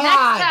right, god.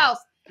 next house.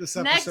 This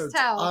Next episode's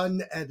house.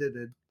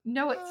 unedited.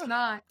 No, it's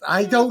not.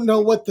 I don't know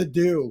what to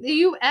do.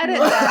 You edit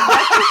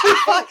that.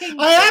 That's what you fucking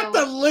I have do.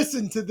 to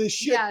listen to this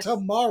shit Yes.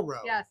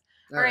 tomorrow. Yes.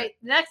 All right,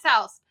 next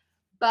house.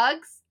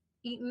 Bugs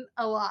eaten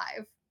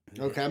alive.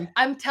 Okay.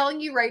 I'm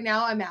telling you right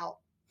now, I'm out.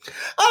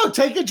 Oh,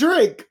 take a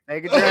drink.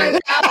 Take a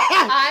drink.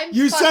 I'm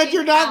You said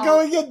you're not out.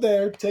 going in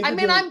there. Take I a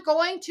mean, drink. I'm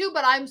going to,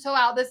 but I'm so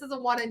out. This is a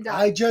one and done.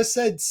 I just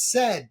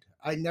said.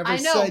 I never I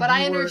know, said but you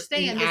I were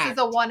understand. in This act. is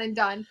a one and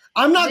done.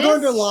 I'm not This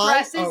going to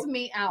lie. stresses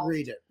me out.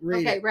 Read it.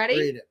 Read Okay, it. ready?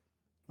 Read it.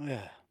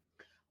 Yeah.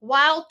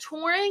 While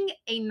touring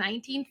a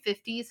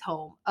 1950s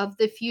home of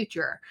the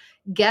future,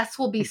 guests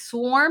will be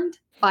swarmed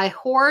by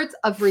hordes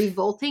of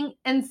revolting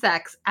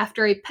insects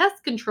after a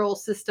pest control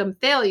system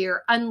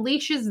failure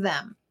unleashes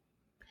them.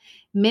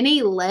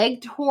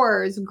 Many-legged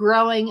horrors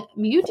growing,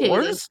 mutating.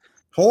 Whores.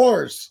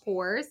 Horrors.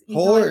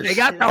 Whores. They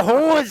got the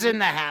whores in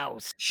the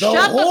house. Shut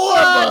the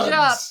fudge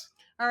up.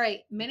 All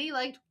right.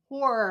 Many-legged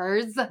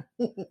horrors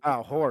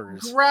Oh,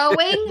 whores.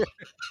 growing.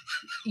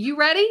 You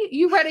ready?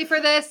 You ready for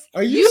this?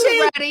 Are you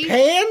saying ready?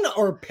 Pan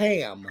or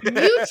Pam?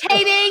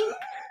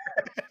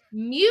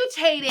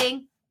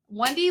 Mutating.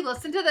 Wendy,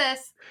 listen to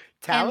this.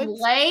 And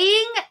Talents?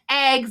 laying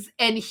eggs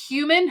and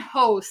human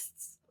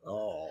hosts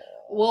Oh.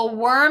 will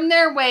worm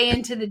their way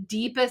into the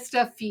deepest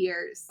of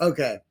fears.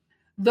 Okay.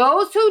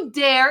 Those who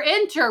dare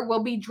enter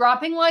will be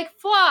dropping like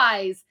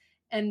flies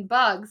and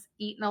bugs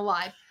eaten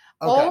alive.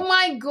 Okay. Oh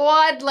my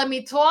God, let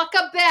me talk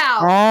about.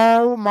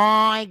 Oh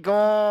my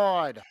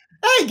god.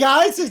 Hey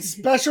guys, it's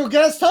special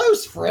guest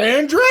host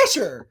Fran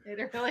Drescher.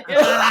 It really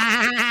is.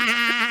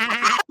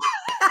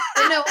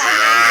 No,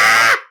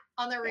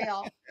 on the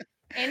real.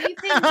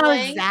 Anything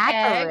laying eggs.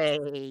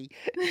 Zachary.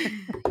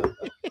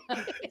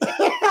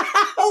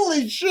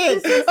 Holy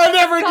shit! This is I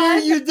never fun.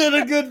 knew you did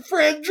a good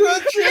Fran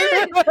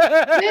Drescher.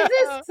 This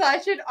is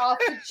such an off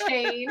the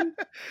chain.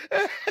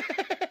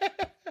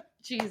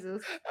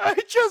 Jesus. I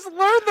just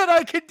learned that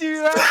I could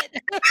do that.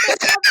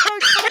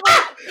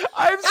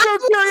 I'm so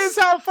curious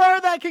how far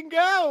that can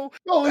go.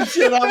 Holy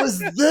shit! I was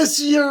this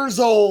years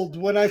old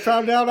when I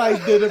found out I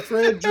did a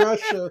Fran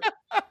Drescher.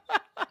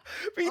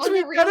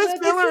 Between real, Dennis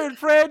this Miller is- and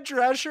Fran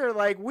Drescher,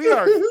 like, we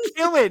are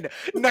killing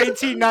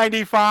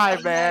 1995,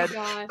 Oh man. my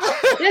God.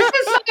 This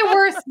is my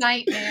worst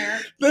nightmare.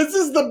 This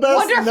is the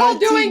best. Wonderful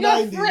doing a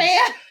 1990s.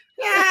 Fran.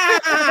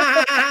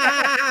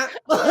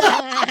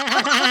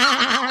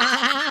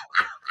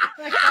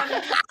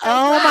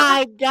 Oh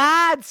my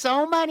god,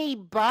 so many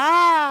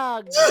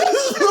bugs.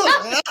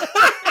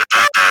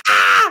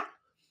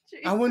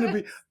 I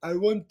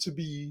want to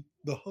be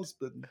the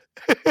husband.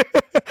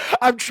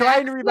 I'm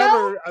trying to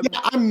remember. Yeah,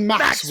 I'm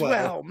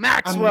Maxwell.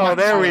 Maxwell,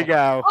 there we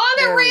go. On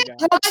the There we real.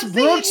 go.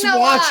 Brooks No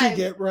watching live.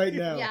 it right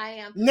now. Yeah, I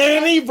am.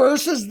 Nanny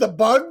versus the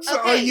bugs?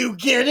 Okay. Are you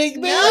kidding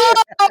me? No.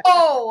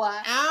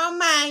 Oh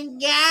my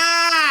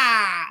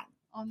god.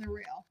 On the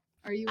real.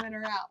 Are you in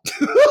or out?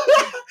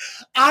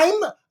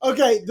 I'm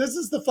okay. This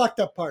is the fucked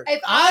up part.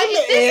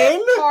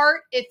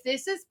 If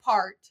this is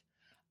part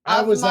I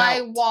of was my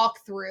out.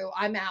 walkthrough,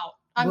 I'm out.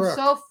 I'm Brooke.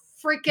 so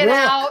freaking Brooke.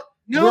 out.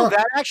 No, Brooke.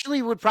 that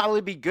actually would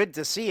probably be good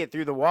to see it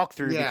through the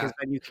walkthrough Yeah. because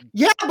then you can.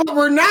 Yeah, but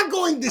we're not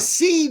going to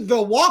see the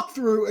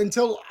walkthrough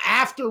until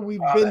after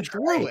we've been that's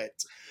through right.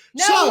 it.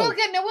 No, So-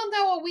 we'll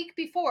know a week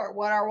before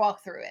what our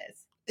walkthrough is.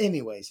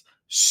 anyways,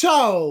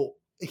 so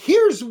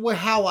here's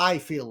how I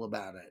feel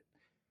about it.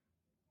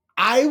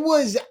 I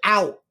was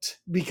out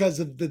because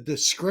of the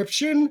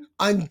description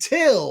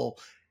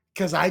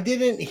because I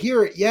didn't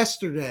hear it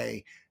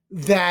yesterday,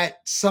 that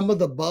some of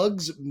the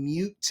bugs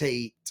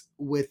mutate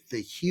with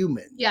the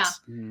humans. Yeah.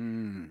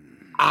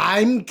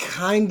 I'm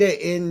kind of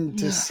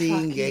into Ugh,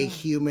 seeing fuck a you.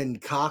 human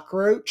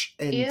cockroach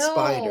and Ew.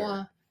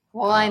 spider.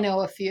 Well, I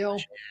know a few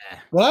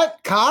What?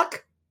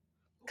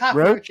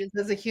 cockroaches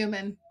as a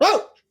human.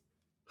 Oh!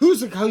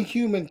 Who's a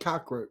human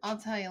cockroach? I'll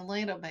tell you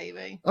later,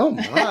 baby. Oh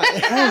my.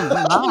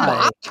 Oh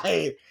my.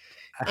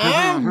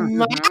 Oh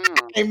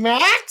my.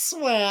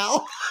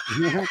 Maxwell.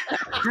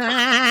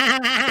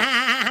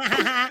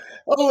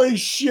 Holy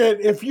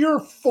shit. If you're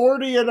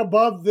 40 and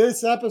above,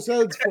 this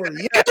episode's for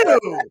you.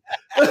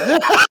 You're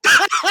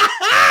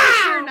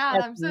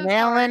not. I'm so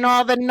Nailing sorry.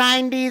 all the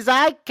 90s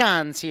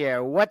icons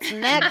here. What's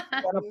next?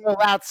 Gonna pull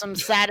out some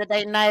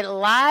Saturday Night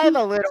Live,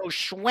 a little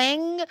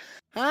swing,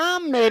 huh?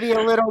 Maybe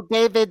a little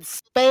David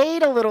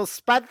Spade, a little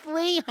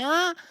Spudley,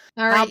 huh?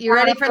 All right, you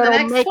ready for the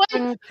next one?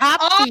 one?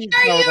 Are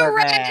you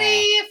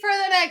ready for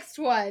the next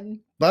one?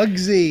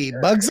 Bugsy.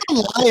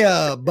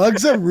 Bugsalaya.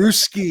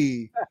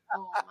 Bugsaruski.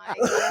 Oh my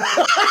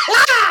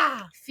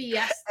god.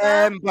 Fiesta.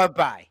 And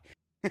bye-bye.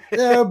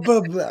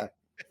 Bye-bye.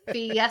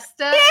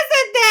 Fiesta.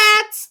 Isn't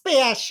that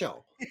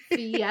special?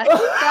 Fiesta.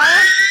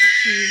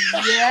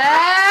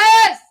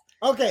 Yes.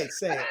 Okay,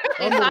 say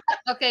it.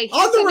 Okay, On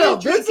here's the a new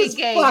road. This drinking is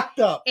game. fucked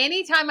up.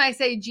 Anytime I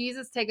say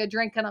Jesus, take a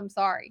drink, and I'm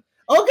sorry.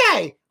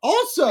 Okay.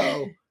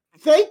 Also,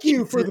 thank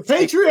you for the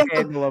Patreon.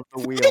 Handle of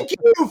the wheel. Thank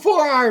you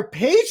for our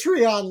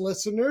Patreon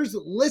listeners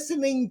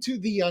listening to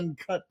the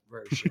uncut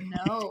version.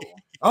 No.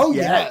 Oh,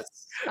 Yes.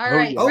 yes. All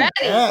right, Oh, ready?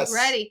 yes.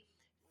 Ready.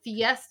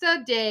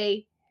 Fiesta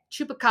de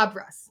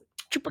Chupacabras.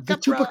 The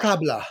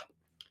Chupacabra.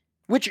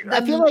 Which I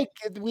The- feel like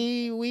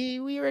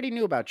we already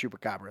knew about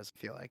chupacabras. I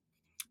feel like.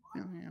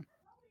 Yeah.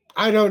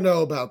 I don't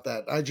know about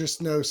that. I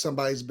just know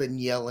somebody's been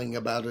yelling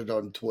about it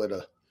on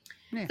Twitter.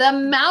 The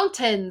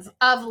mountains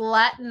of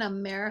Latin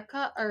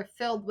America are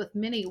filled with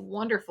many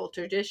wonderful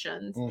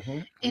traditions.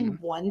 In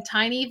one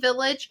tiny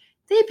village,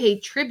 they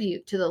paid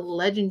tribute to the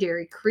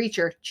legendary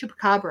creature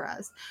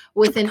Chupacabras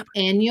with an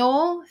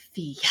annual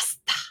fiesta.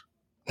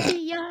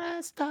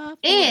 Fiesta.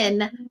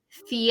 In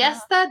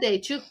Fiesta de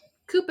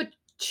Chupa.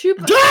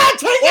 God,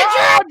 take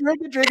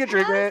it, Drink it. I've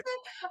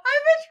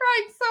been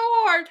trying so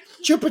hard.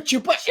 Chupa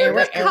chupa.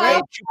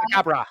 Chupacabra.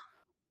 Chupacabra.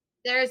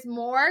 There's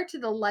more to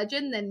the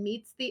legend than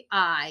meets the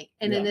eye.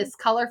 And in this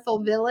colorful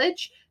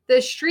village,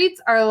 the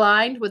streets are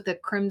lined with the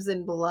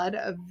crimson blood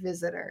of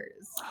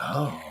visitors.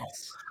 Oh.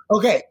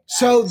 Okay,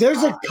 so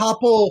there's a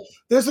couple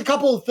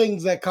of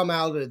things that come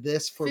out of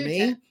this for Food me.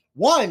 tent.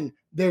 One,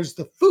 there's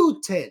the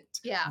food tent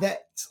Yeah.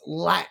 that's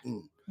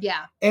Latin.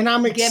 Yeah. And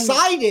I'm Gimme.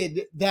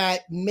 excited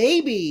that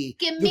maybe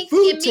Give the me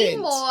food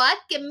tent, more.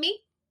 Give me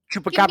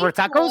Chupacabra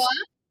tacos. more.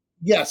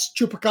 yes,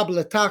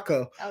 chupacabra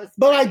taco. That was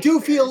But I my do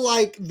feel favorite.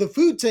 like the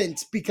food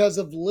tents, because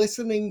of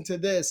listening to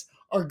this,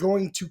 are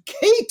going to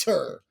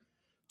cater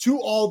to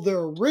all the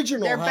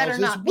original There better houses,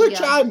 not be which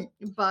a- I'm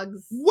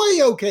bugs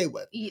way okay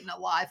with. eating a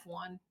live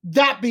one.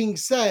 That being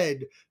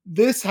said,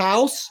 this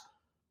house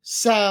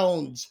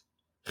sounds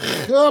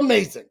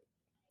amazing.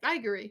 I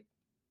agree.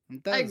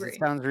 It does. I agree. It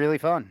sounds really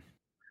fun.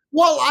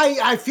 Well,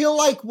 I feel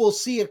like we'll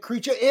see a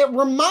creature. It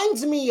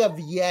reminds me of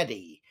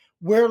Yeti,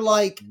 where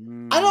like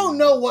I don't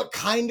know what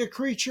kind of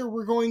creature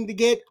we're going to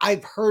get.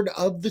 I've heard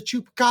of the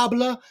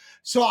Chupacabra,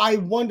 so I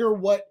wonder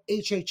what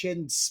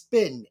HHN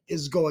spin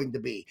is going to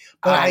be.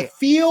 But I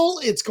feel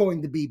it's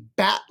going to be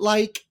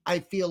bat-like. I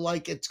feel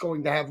like it's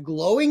going to have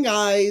glowing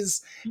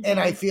eyes, and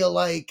I feel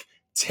like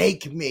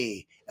take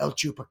me, El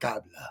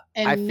Chupacabra.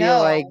 And I feel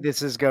like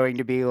this is going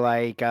to be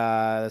like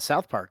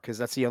South Park, because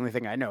that's the only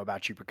thing I know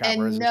about chupacabras.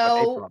 And is what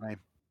they no- call me.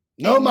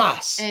 No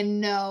mas. and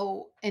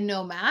no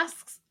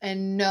masks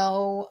and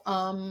no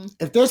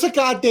If there's a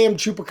goddamn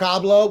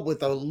Chupacabra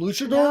with a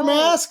luchador no,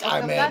 mask, that's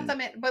I'm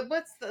that's in. but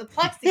what's the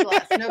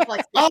plexiglass? No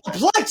plexiglass. Oh,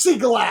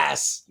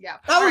 plexiglass. Yeah.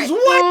 That All was right. way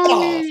off.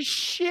 Holy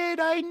shit!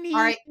 I need.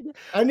 All right.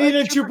 I need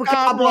a Chupacabra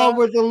Chupacabra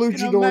with a in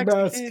a luchador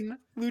mask. Mexican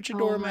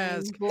luchador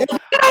mask. boy.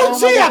 I don't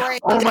see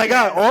it. Oh my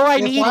god! All I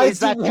If need I is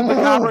that see-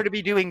 chupacabra to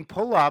be doing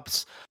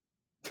pull-ups,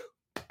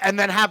 and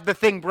then have the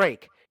thing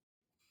break.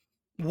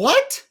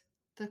 What?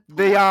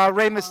 The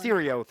Rey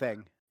Mysterio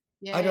thing.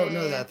 Yeah, I don't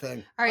know yeah. that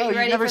thing. All right, Oh, you you've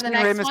ready never for the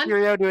seen Rey next one?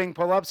 Mysterio doing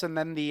pull-ups, and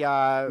then the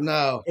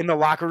No, in the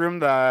locker room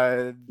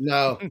the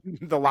no.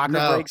 the locker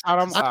No. breaks on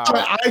him.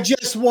 I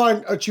just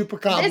want a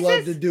Chupacabra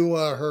This to is- do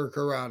a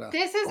Hurricanrana.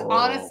 This is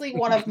honestly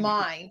one of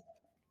mine,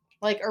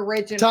 like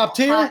original Top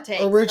tier? hot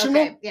takes.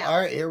 Original? Okay, yeah. All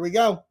right, here we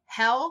go.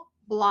 Hell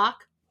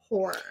Block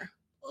Horror.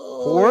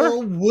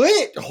 Oh,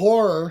 wit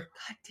horror,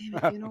 God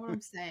damn it! You know what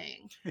I'm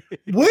saying?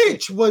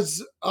 which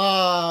was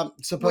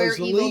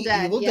supposedly Evil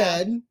Dead, yeah.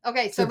 Dead.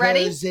 Okay, so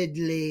ready?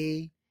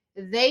 Supposedly.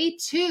 They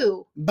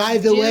too. By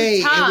the Do way,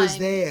 it was time.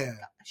 there.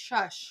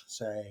 Shush.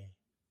 Say.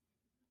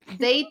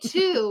 They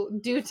too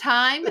do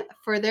time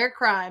for their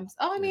crimes.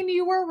 Oh, I mean,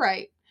 you were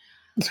right.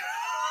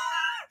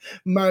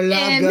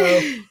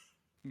 Marlago.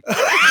 In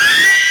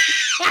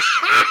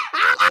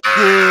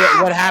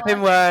What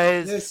happened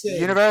was Listen.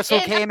 Universal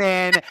And- came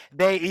in.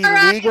 They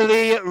right.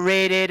 illegally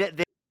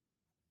raided.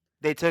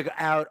 They took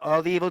out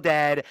all the Evil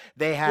Dead.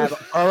 They have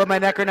all of my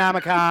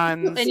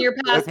Necronomicons. And your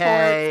passport.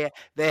 Okay.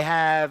 They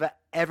have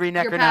every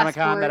Necronomicon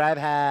passport. that I've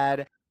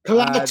had.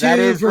 Klaatu, that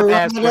is the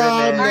passport in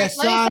Verona, this.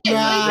 All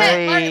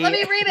right, let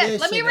me read it.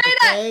 Let me read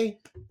it. Okay?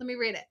 Let me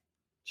read it.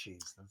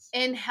 Jesus.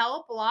 In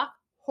Hell Block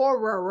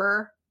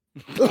Horror,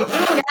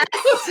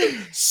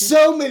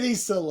 So many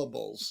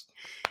syllables.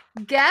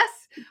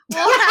 guests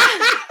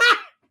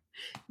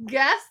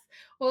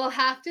will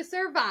have to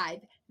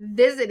survive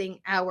visiting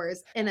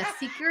hours in a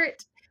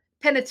secret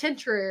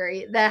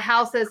penitentiary that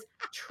houses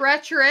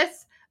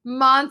treacherous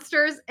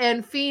monsters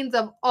and fiends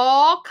of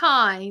all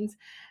kinds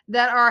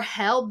that are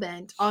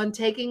hell-bent on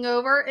taking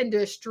over and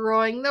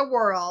destroying the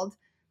world.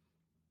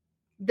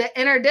 The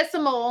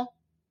interdecimal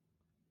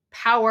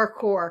power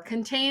core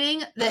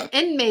containing the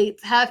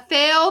inmates have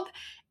failed,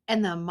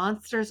 and the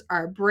monsters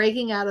are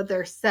breaking out of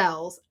their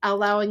cells,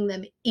 allowing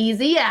them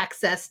easy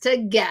access to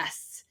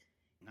guests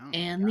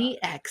and the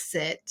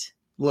exit.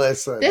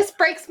 Listen. This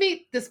breaks me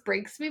back. This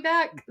breaks me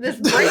back. This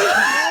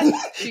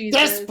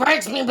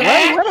breaks me Wait,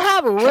 back. what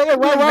happened?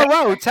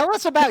 Whoa. Tell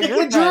us about Take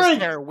your a drink.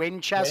 master,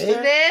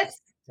 Winchester.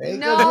 Take a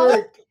No.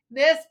 drink.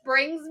 This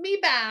brings me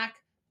back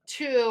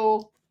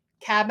to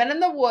Cabin in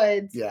the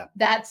Woods. Yeah.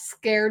 That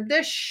scared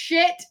the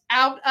shit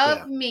out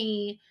of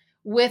me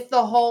with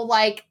the whole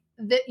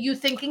that you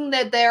thinking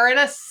that they're in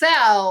a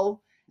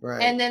cell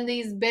Right. and then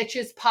these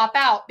bitches pop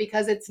out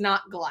because it's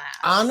not glass.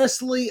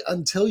 Honestly,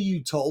 until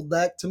you told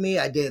that to me,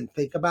 I didn't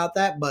think about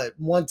that. But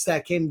once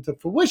that came to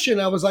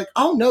fruition, I was like,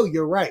 oh no,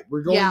 you're right.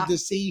 We're going Yeah. to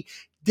see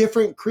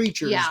different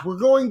creatures. Yeah. We're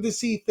going to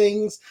see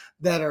things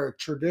that are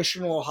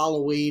traditional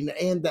Halloween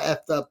and the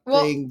effed up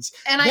Well, things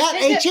and I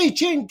that think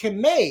HHN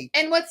can make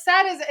and what's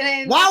sad is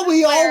and while this we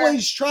is where-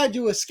 always try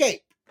to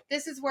escape.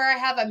 this is where I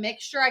have a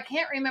mixture. I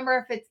can't remember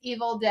if it's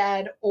Evil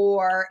Dead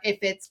or if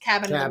it's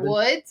Cabin in Cabin. the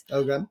Woods,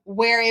 Okay.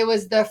 where it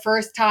was the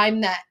first time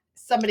that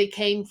somebody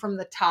came from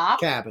the top.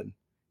 Cabin.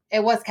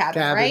 It was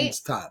Cabin, right?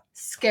 Cabin's top.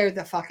 Scared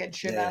the fucking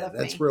shit out Yeah, of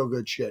that's me. real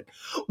good shit.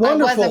 I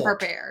Wonderful. wasn't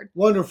prepared.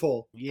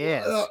 Wonderful.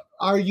 Yes.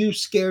 Are you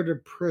scared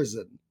of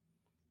prison?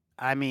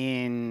 I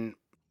mean,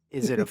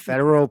 is it a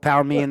federal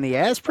pound me in the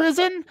ass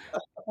prison?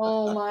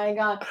 Oh my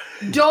god!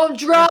 Don't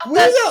drop We the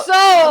don't-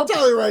 I'm soap.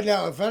 telling you right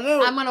now, if I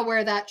don't, I'm gonna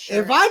wear that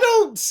shirt. if I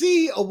don't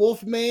see a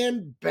wolf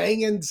man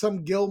banging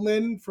some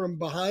Gilman from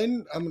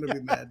behind, I'm gonna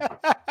be mad.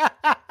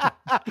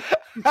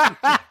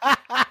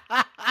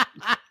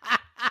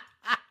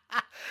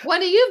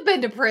 When you've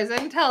been to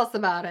prison, tell us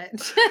about it.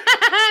 Just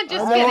I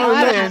kidding. know You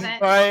I haven't.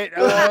 but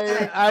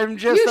I'm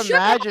just You should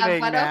have,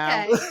 imagining but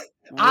now. okay.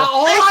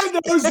 All I know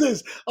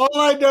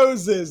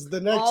is the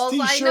next Alls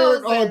I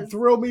T-shirt knows on is-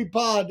 Thrill Me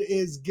Pod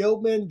is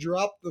Gilman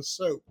drop the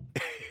soap.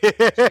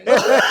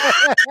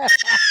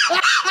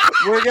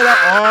 We're gonna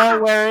all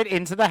wear it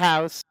into the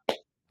house.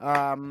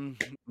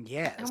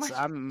 Yes, much-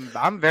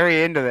 I'm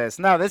very into this.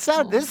 No, this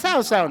Oh this my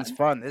house sounds God.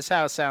 fun. This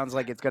house sounds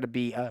like it's gonna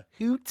be a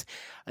hoot.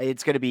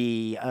 It's gonna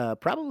be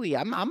probably.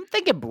 I'm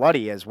thinking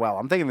bloody as well.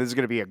 I'm thinking this is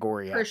gonna be a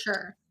gory For house.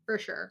 sure. For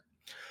sure.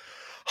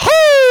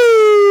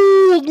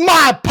 Hold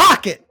my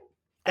pocket.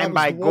 That And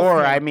was by the gore,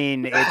 Wolfman. I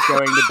mean it's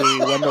going to be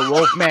when the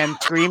Wolfman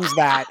screams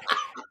that,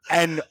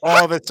 and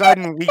all of a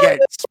sudden we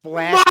get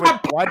splashed My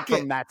with blood pocket.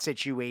 from that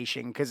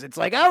situation because it's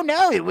like, oh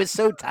no, it was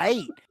so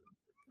tight.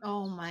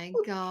 Oh my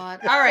god.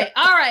 All right.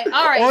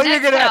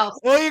 Next house.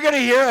 all you're gonna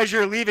hear as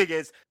you're leaving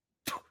is.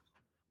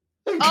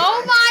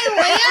 Oh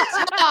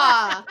my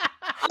Lanta.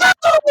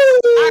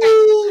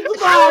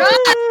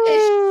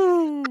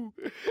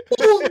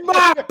 Hold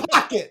my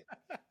pocket.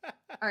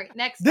 All right.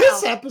 Next This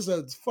house.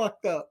 episode's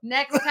fucked up.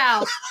 Next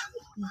house.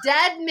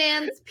 Dead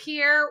Man's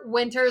Pier,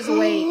 Winter's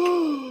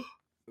Wake.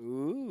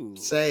 Ooh.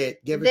 Say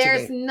it. Give it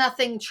There's to me.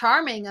 nothing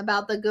charming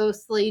about the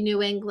ghostly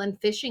New England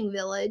fishing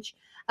village.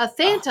 A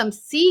phantom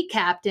sea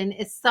captain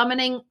is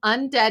summoning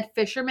undead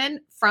fishermen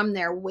from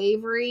their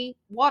watery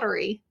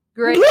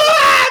grave.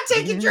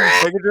 Take a drink.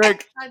 Take a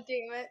drink. God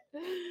damn it.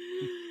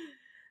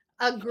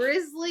 A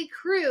grisly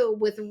crew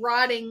with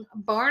rotting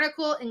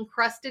barnacle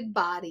encrusted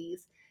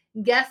bodies.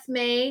 Guests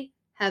may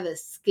have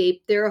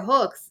escaped their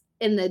hooks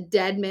in the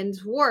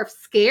Deadman's Wharf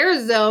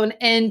scare zone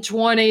in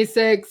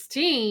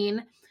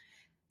 2016.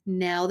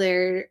 Now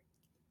they'd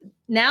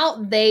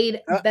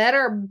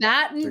better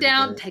batten Take a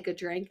down, drink. take a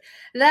drink,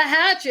 the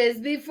hatches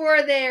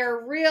before they're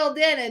reeled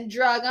in and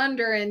drug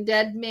under in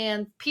Dead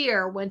Man's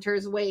Pier,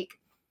 Winter's Wake.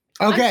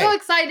 Okay. I'm so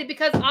excited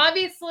because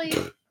obviously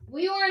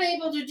we weren't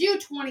able to do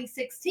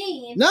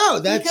 2016 No,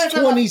 that's because of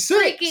a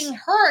 26. freaking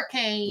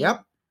hurricane.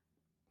 Yep.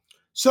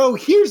 So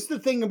here's the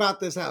thing about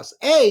this house.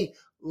 A,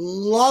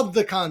 love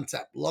the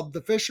concept. Love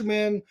the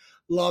fishermen.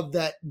 Love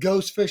that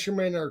ghost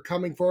fishermen are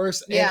coming for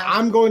us. Yeah.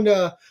 And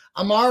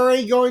I'm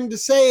already going to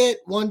say it,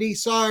 Wendy,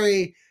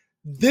 sorry.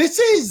 This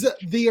is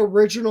the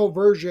original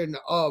version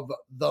of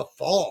The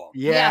Fog.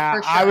 Yeah, Yeah,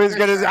 for I sure, was for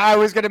gonna sure. I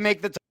was gonna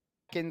make the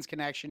Tolkien's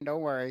connection.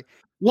 Don't worry.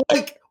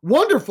 Like,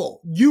 wonderful.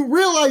 You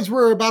realize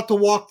we're about to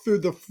walk through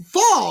the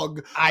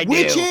fog,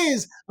 which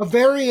is a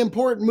very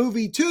important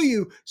movie to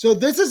you. So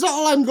this is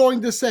all I'm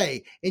going to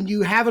say, and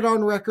you have it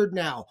on record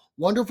now.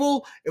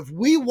 Wonderful. If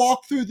we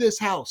walk through this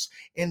house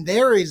and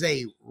there is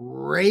a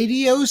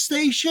radio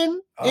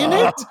station in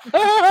it,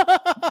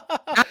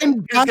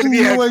 I'm There's going to buying be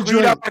you a a clean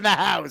drink. up in the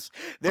house.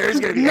 There's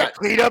going to be a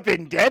clean up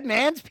in Dead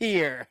Man's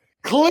Pier.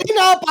 Clean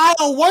up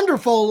aisle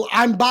wonderful.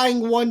 I'm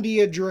buying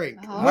Wendy a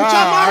drink, which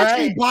I'm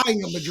actually buying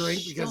him a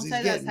drink because he's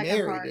getting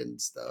married and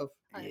stuff.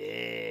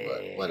 Yeah,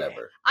 But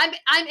whatever.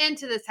 I'm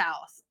into this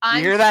house.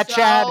 I'm hear that,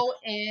 Chad?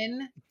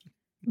 in.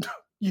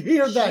 You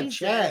hear that, Jesus.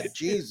 Chad?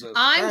 Jesus.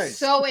 I'm Christ.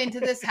 so into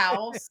this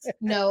house.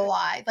 No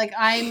lie. Like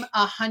I'm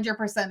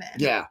 100% in.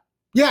 Yeah.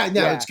 Yeah,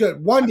 no, Yeah. it's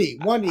good. Wendy,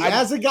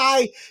 as a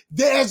guy,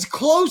 as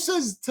close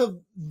as to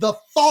the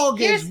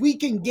fog as we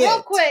can get.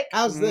 Real quick.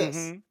 How's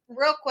this?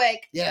 Real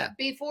quick. Yeah.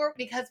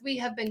 Because we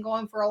have been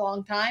going for a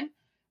long time,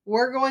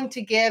 we're going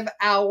to give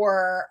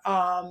our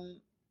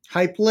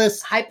Hype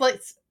list? hype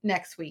lists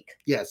next week.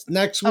 Yes,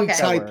 next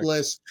week's Okay. hype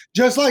list.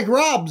 Just like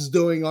Rob's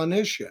doing on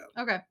his show.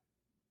 Okay.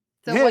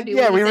 So Yeah, what do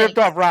you we ripped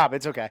think? off Rob.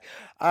 It's okay.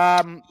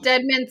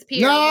 Dead Man's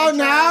Pier.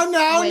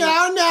 No.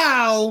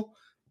 Wait.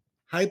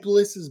 Hype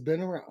list has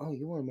been around. Oh,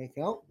 you want to make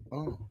out?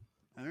 Oh.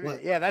 All right.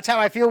 What? Yeah, that's how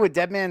I feel with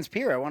Dead Man's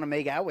Pier. I want to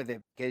make out with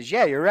it because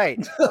you're right.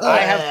 I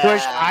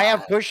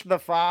have pushed the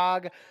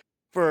fog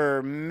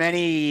for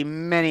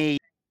many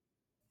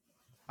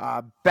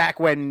back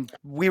when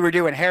we were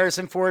doing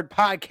Harrison Ford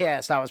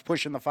podcast. I was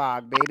pushing the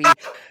fog, baby.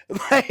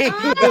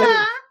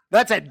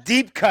 That's a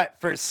deep cut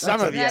for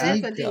some of you. That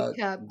is a deep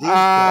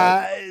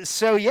cut.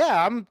 So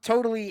yeah, I'm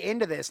totally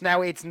into this.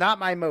 Now it's not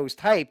my most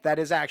hype. That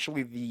is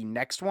actually the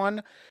next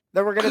one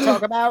that we're going to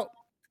talk about.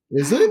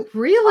 Is it?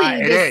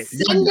 Really? It is.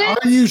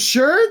 Descendants? Are you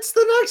sure it's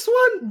the next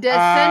one?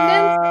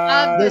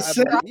 Descendants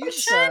of I believe Destruction?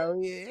 so.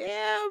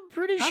 Yeah, I'm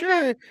pretty Okay.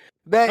 sure.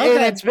 But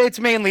Okay. it's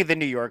mainly the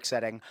New York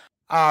setting.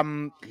 I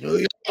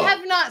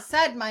have not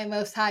said my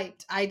most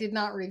hyped. I did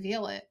not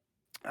reveal it.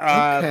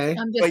 Okay.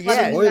 I'm But just yeah,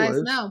 letting you guys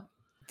spoilers. know.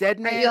 Dead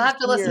Right, Man. you'll have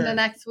to listen to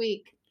next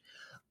week.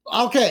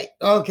 Okay.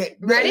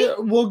 Ready?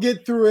 We'll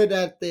get through it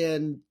at the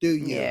end. Do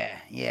you?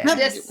 Yeah. No.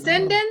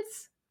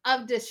 Descendants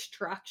of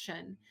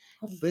Destruction.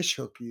 I'll fish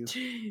hook you.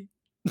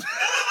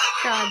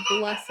 God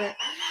bless it.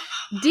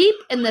 Deep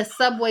in the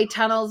subway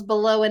tunnels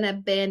below an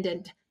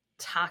abandoned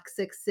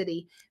toxic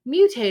city,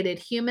 mutated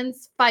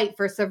humans fight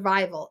for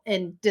survival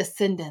in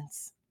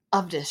Descendants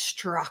of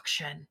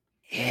Destruction.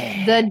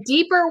 Yeah. The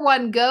deeper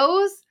one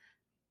goes,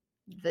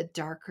 the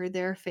darker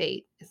their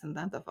fate. Isn't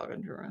that the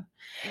fucking truth?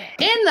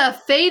 In the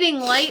fading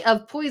light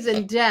of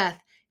poison death,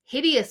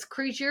 hideous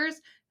creatures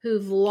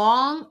who've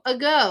long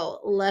ago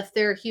left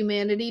their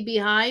humanity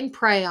behind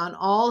prey on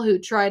all who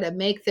try to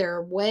make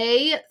their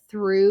way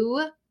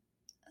through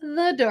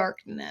the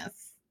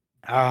darkness.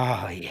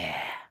 Oh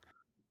yeah.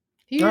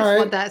 You All just right,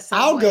 want that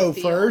I'll subway go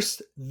feel.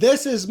 first.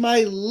 This is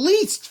my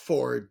least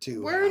forward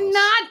to. We're house.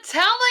 not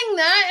telling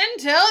that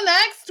until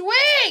next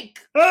week.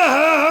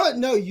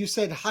 No, you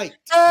said hyped.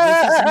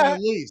 This is my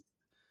least.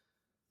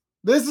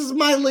 This is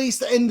my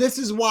least, and this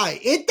is why.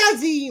 It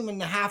doesn't even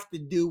have to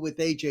do with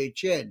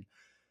HHN.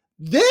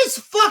 This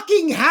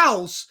fucking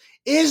house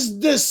is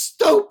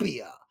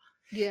dystopia.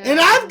 Yeah. And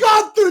I've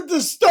gone through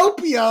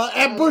dystopia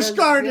at A Busch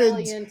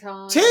Gardens bazillion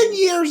times. 10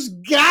 years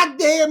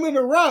goddamn in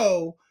a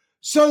row.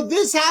 So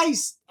this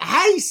heist,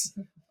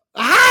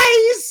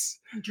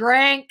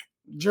 drink.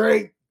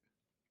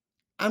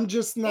 I'm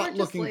just Or not just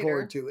looking later.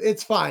 forward to it.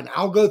 It's fine.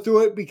 I'll go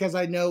through it because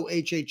I know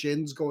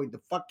HHN's going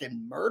to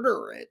fucking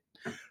murder it.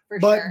 For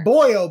But sure.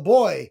 boy, oh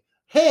boy,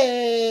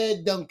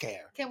 hey, don't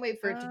care. Can't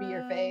wait for it to be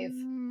your fave.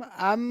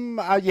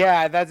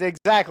 Yeah, that's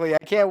exactly.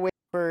 I can't wait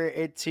for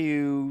it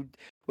to.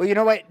 Well, you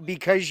know what?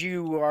 Because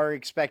you are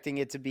expecting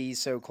it to be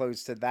so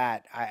close to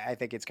that, I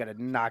think it's going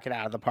to knock it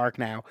out of the park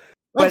now.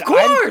 Of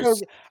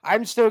course.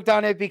 I'm stoked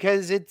on it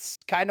because it's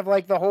kind of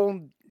like the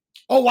whole.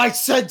 Oh, I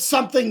said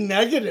something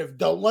negative.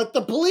 Don't let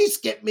the police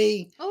get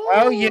me.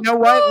 Well, you know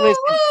what?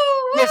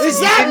 Listen, Is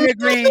you that didn't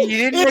agree.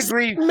 You didn't Is-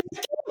 agree.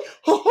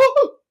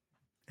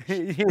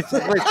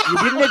 Listen, you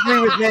didn't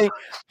agree with me.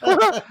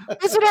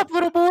 Listen up,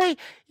 little boy.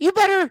 You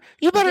better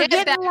Get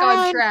get back in on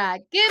line,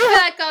 track. Get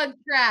back on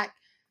track.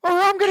 or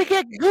I'm gonna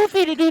get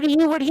Goofy to do to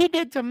you what he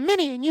did to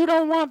Minnie, and you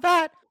don't want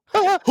that.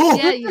 Yeah,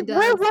 you do.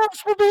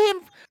 Werewolves will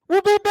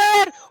be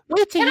bad.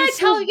 Wait till Can you I see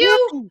tell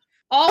you? Goofy.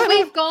 All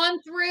we've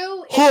gone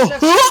through is the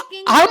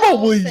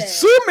fucking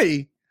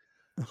Simi.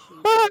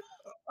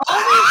 All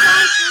we've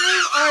gone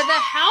through are the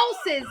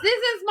houses.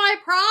 This is my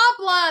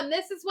problem.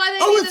 This is why they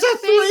Oh, need it's to a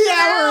space it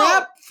 3-hour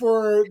out. app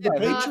for the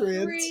Not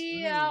Patriots.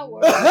 3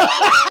 hours.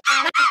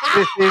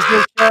 This is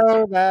the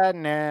show that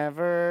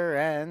never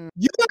ends.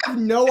 You have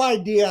no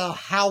idea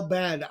how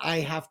bad I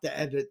have to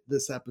edit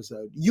this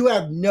episode. You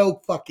have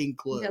no fucking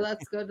clue. Okay,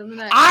 let's go to the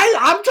next.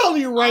 I'm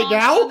telling you right On to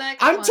now, the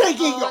next I'm one.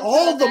 taking On to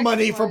all the the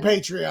money next from one.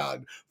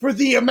 Patreon for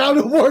the amount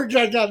of work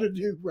I got to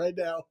do right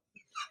now.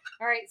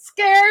 All right,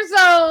 scare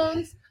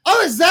zones.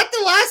 Oh, is that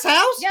the last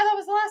house? Yeah, that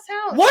was the last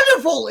house.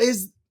 Wonderful.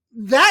 Is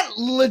that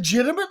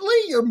legitimately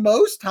your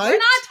most hyped? We're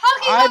not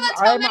talking about that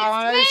till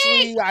next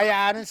week.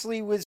 I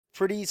honestly was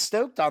pretty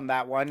stoked on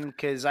that one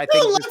because I No,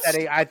 think the let's-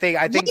 setting. I think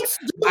Let's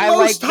do I like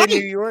most the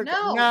New hyped. York.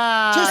 No,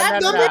 just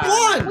That's number next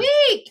one.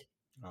 week.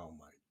 Oh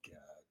my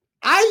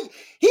god!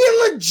 He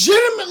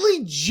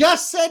legitimately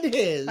just said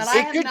his. But I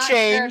It have could not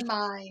change. shared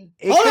mine.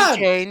 It Hold could on.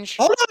 change.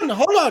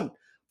 Hold on.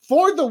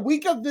 For the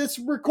week of this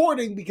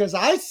recording, because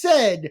I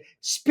said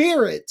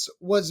Spirits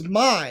was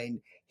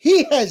mine,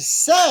 he has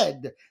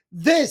said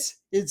this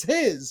is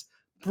his.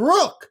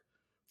 Brooke,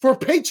 for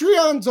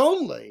Patreons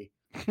only.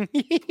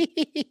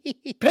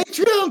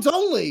 Patreons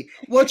only.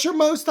 What's your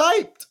most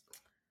hyped?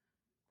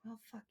 Oh,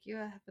 fuck you.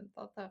 I haven't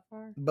thought that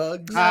far.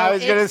 Bugs. No, I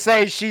was gonna it's-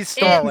 say she's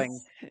stalling.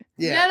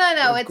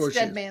 No. of It's course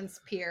Dead she is. Man's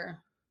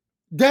Pier.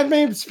 Dead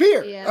Man's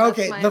Spear. Yeah, that's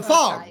Okay, my the most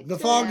fog. hyped. The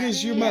fog Yeah.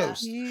 is your Yeah.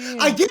 most.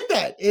 I get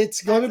that.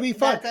 It's going to be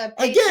fun. That's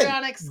a Again,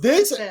 Patreon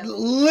this exclusive.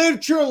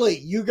 literally,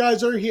 you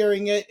guys are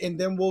hearing it, and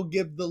then we'll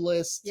give the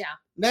list Yeah.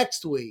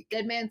 next week.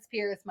 Dead Man's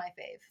Pier is my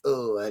fave.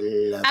 Oh, I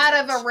love Out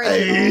it. of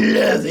original. I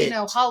love Because, it.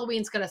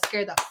 Halloween's going to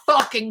scare the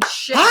fucking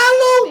shit out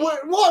of me.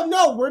 Halloween. Well,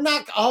 no, we're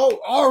not. Oh,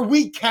 are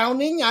we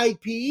counting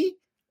IP?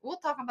 We'll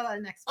talk about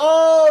that next week.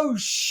 Oh,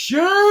 shit.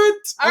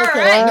 All Okay,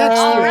 right, next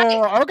all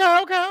week. right.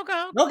 Okay.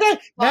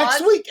 Okay, next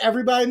Pause. week,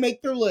 everybody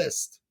make their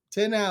list.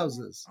 10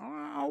 houses.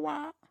 Oh,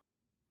 wow.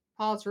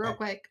 Pause real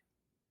quick.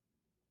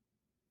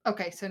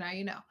 Okay, so now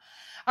you know.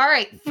 All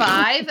right,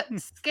 5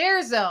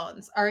 scare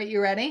zones. All right,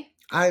 you ready?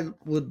 I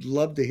would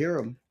love to hear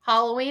them.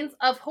 Halloween's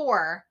of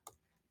horror.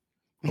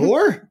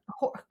 Or?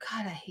 God,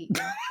 I hate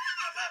you.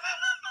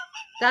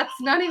 That's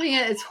not even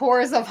it. It's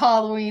horrors of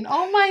Halloween.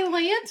 Oh, my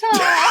Lanta.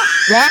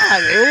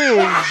 God,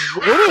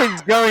 it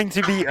is going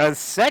to be a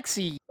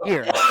sexy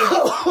year.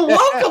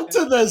 Welcome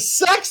to the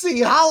sexy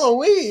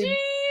Halloween.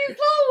 Jeez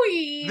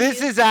Louise.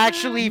 This is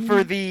actually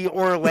for the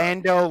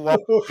Orlando Las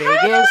How did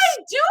Vegas. I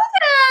do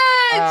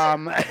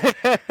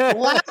that?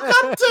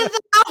 Welcome to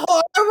the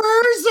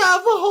horrors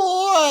of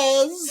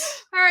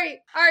whores. All right,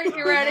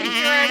 you ready?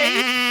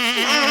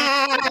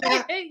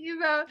 You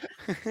vote.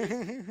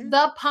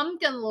 The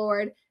Pumpkin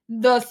Lord,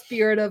 the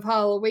spirit of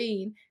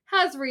Halloween,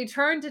 has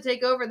returned to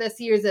take over this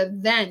year's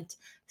event,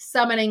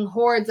 summoning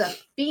hordes of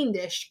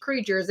fiendish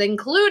creatures,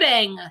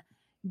 including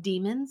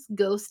demons,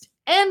 ghosts,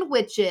 and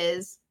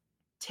witches.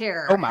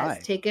 Terror Oh my.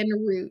 has taken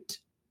root.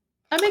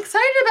 I'm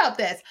excited about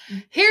this.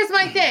 Here's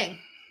my thing.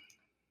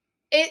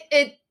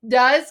 It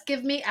does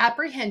give me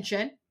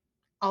apprehension.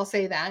 I'll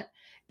say that.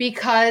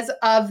 Because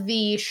of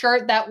the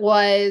shirt that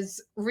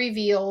was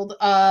revealed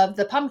of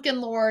the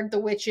Pumpkin Lord, the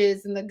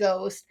witches, and the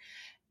ghost.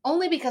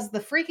 Only because the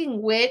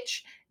freaking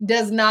witch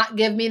does not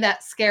give me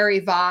that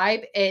scary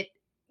vibe. It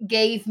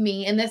gave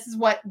me, and this is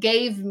what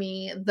gave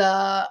me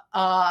the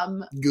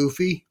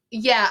Goofy.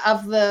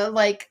 of the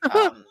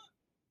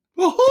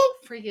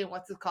freaking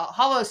what's it called?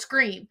 Hollow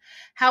Scream.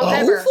 Oh,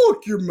 However,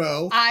 fuck your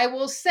mouth. I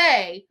will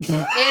say it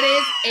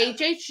is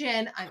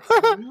HHN. I'm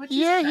saying what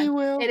you Yeah, said. he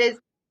will. It is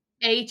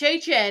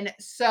HHN.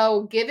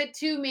 So give it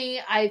to me.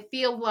 I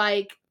feel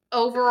like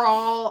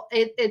overall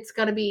it's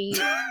gonna be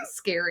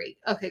scary.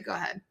 Okay, go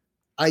ahead.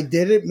 I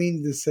didn't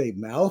mean to say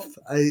mouth.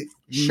 I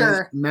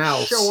Sure. meant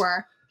mouse.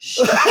 Sure.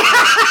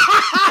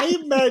 I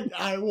meant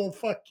I will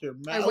fuck your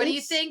mouth. All right, what do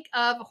you think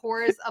of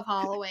Horrors of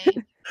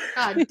Halloween?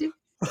 God,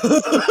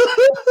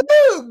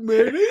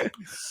 Minnie?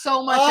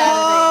 so much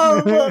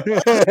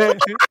editing.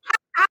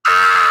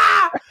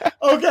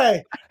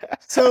 Okay,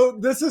 so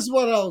this is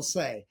what I'll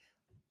say.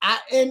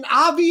 And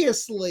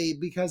obviously,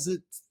 because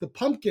it's the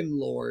Pumpkin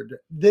Lord,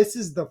 this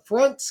is the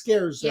front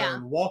scare zone. Yeah.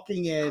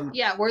 Walking in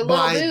Yeah, we're Little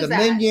by Boo's the at.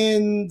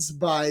 minions,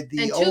 by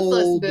the And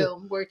Toothless old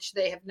Boom, which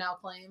they have now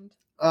claimed.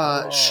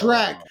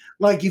 Shrek.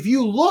 Like if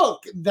you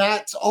look,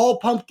 that's all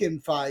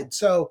pumpkin-fied.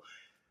 So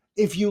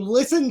if you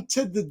listen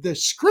to the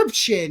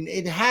description,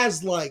 it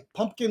has like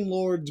Pumpkin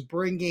Lords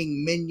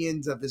bringing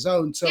minions of his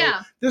own. So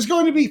Yeah, there's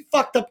going to be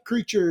fucked up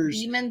creatures.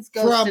 demons,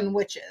 ghosts, from- and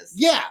witches.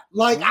 Yeah,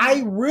 like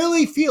I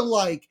really feel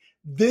like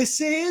this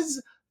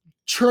is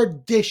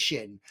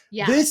tradition.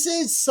 Yeah. This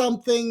is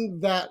something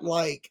that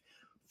like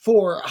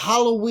for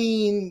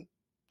Halloween,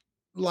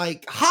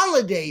 like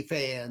holiday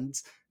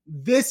fans,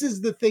 this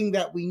is the thing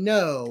that we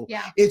know.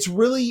 Yeah. It's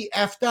really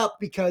effed up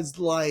because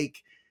like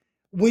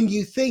when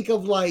you think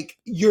of like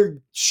you're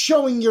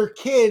showing your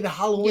kid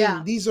Halloween,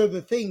 Yeah. these are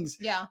the things.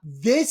 Yeah.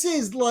 This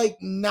is like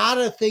not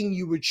a thing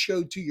you would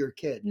show to your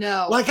kid.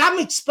 No. Like I'm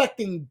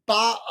expecting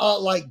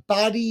like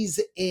bodies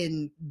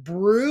in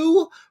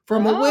brew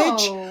from a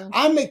witch. Oh.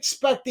 I'm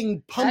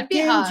expecting That'd be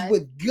pumpkins hot.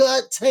 with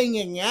guts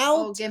hanging out.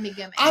 Oh, gimme.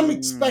 I'm Mm.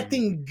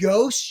 expecting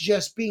ghosts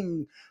just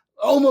being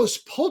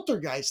almost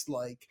poltergeist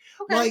like.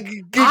 Okay. Like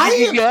You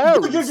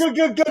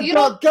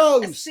don't-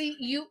 ghosts.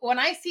 See, when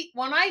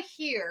I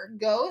hear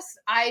ghosts,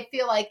 I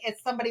feel like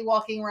it's somebody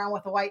walking around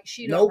with a white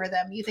sheet Nope. over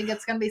them. You think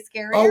it's gonna be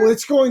scary? Oh,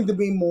 it's going to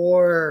be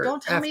more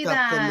Don't tell me effed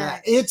up than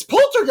that. that. It's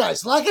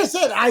poltergeist. Like I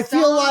said, I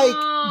feel like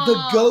the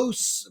Stop.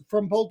 ghosts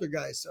from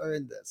poltergeist are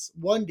in this.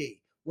 1D,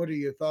 what are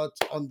your thoughts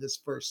on this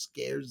first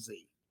scare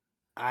Z?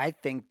 I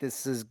think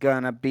this is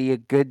gonna be a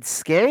good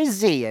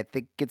scaresy. I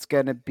think it's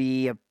gonna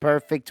be a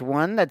perfect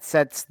one that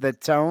sets the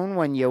tone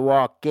when you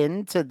walk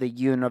into the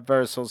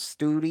Universal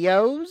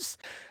Studios.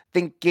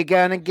 Think you're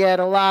gonna get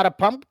a lot of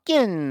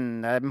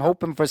pumpkin. I'm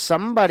hoping for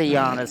somebody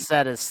on a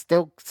set of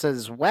stilts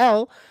as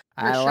well.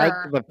 I like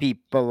sure. the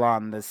people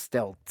on the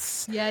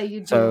stilts. Yeah, you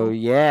do. So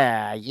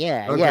yeah.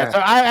 Okay.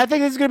 So I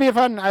think this is gonna be a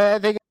fun. I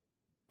think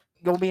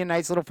it'll be a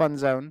nice little fun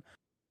zone.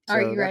 Are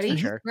So you that's for ready?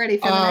 sure. Ready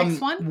for the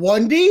next one?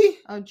 1D?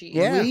 Oh, geez.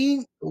 Yeah.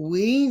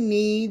 We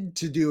need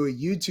to do a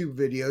YouTube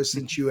video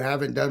since you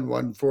haven't done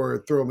one for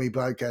Thrill Me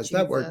Podcast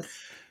Network. Jesus.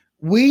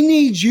 We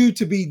need you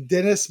to be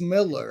Dennis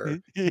Miller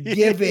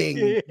giving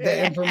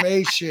the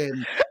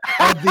information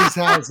of these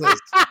houses.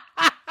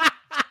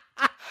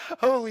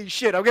 Holy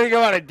shit! I'm gonna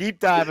go on a deep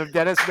dive of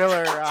Dennis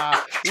Miller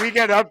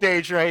weekend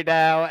updates right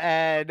now,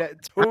 and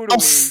totally.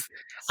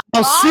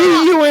 I'll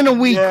see you in a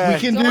week. Yeah, We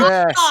can do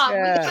Stop.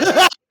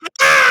 yeah.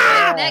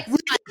 Next one.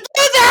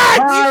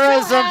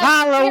 Horrors still of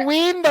have-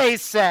 Halloween, they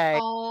say.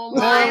 Oh, More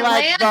my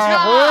like the Landra.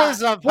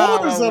 horrors of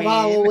Horrors of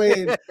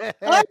Halloween.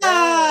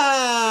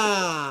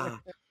 Ah!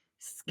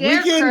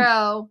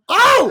 Scarecrow.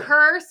 Oh!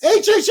 Curse.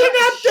 HHN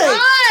update!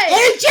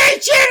 Shut.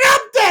 HHN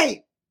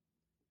update!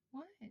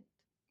 What?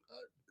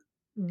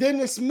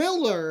 Dennis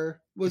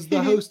Miller was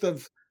the host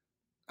of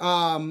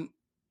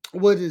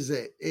what is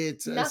it?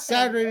 It's a Nothing.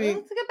 Saturday.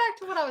 Let's get back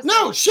to what I was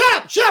No,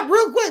 saying. shut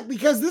real quick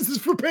because this is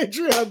for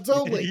Patreons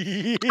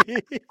only.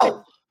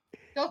 Oh,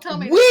 Don't tell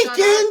me to shut up.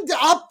 weekend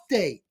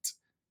update.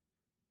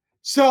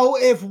 So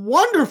if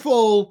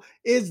Wonderful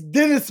is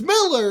Dennis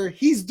Miller,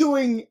 he's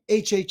doing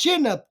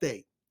HHN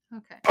update.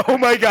 Okay. Oh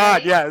my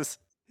God! Ready? Yes.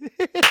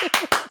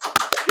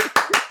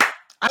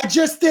 I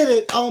just did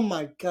it. Oh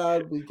my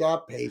God, we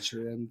got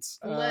patrons.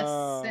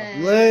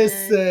 Listen.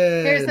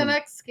 Listen. Here's the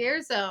next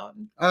scare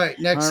zone. All right,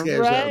 next All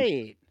scare zone.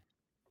 right.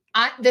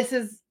 This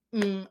is.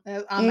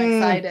 I'm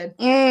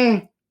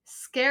excited.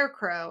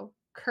 Scarecrow.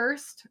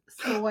 Cursed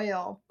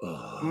soil.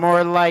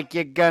 More like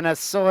you're gonna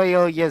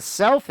soil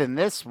yourself in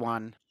this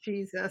one.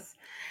 Jesus.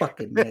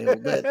 Fucking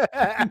nailed it.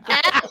 At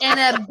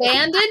an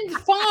abandoned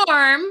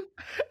farm,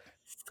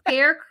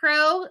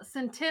 scarecrow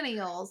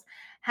centennials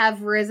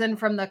have risen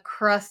from the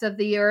crust of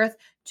the earth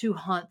to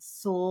hunt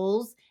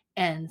souls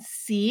and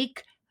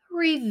seek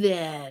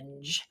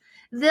revenge.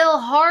 They'll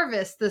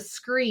harvest the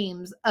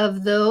screams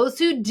of those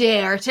who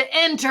dare to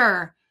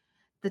enter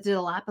the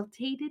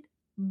dilapidated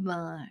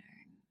barn.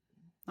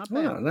 Not Oh,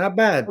 bad. not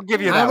bad. I'll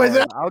give you I that was-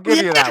 one. I'll give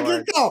you that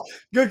one. Good call.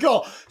 Good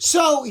call.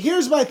 So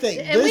here's my thing.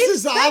 And This we've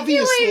is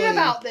obviously speculated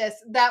about this,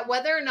 that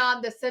whether or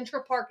not the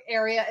Central Park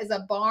area is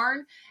a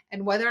barn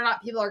and whether or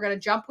not people are going to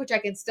jump, which I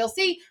can still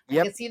see.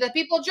 Yep. I can see the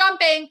people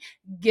jumping.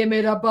 Give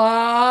me the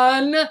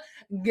barn.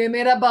 Give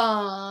me the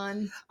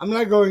barn. I'm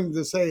not going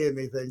to say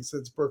anything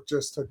since Brooke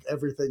just took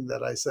everything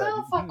that I said.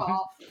 Well, fuck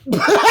off.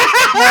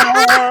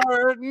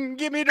 Barn,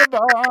 give me the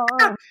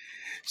barn.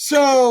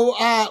 So,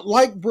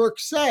 like Brooke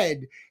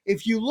said,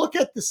 if you look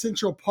at the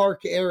Central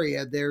Park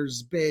area,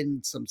 there's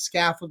been some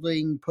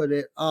scaffolding put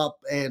it up,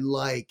 and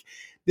like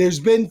there's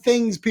been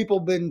things people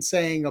been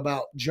saying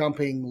about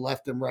jumping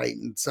left and right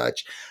and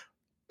such.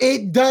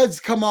 It does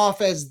come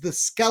off as the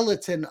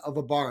skeleton of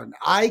a barn.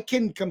 I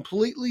can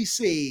completely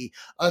see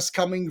us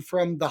coming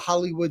from the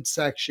Hollywood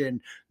section,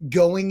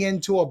 going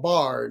into a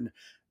barn,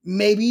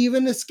 maybe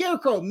even a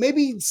scarecrow,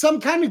 maybe some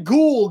kind of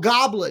ghoul,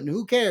 goblin,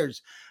 who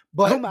cares?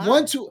 But Oh my.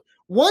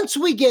 once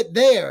we get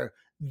there,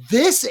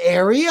 this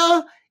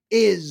area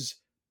is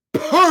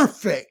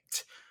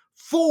perfect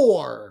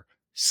for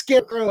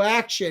scarecrow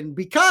action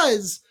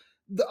because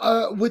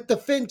with the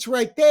fence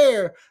right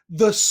there,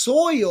 the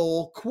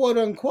soil, quote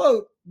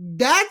unquote,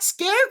 that's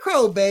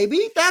scarecrow,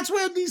 baby. That's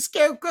where these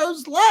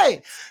scarecrows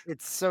lay.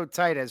 It's so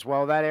tight as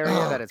well, that area.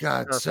 Oh that it's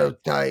God, perfect. so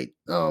tight.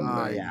 Oh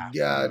my yeah.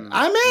 God. Mm,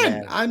 I'm in.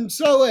 yeah. I'm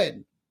so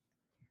in.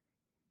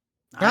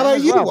 I How am about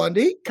as you, well.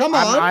 Wendy? Come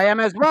on. I am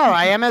as well.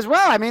 I am as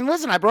well. I mean,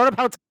 listen, I brought up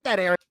how tight that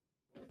area.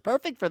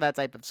 Perfect for that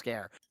type of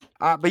scare.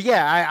 But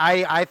yeah,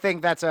 I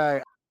think that's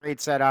a great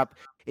setup.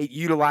 It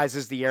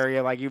utilizes the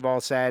area, like you've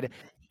all said.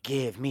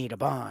 Give me the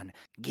barn.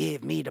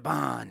 Give me the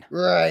barn.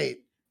 Right.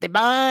 The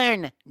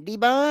barn. The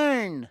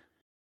barn.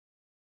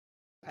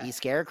 The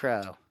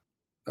scarecrow.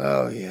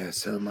 Oh yeah,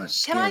 so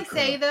much. Can I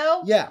say,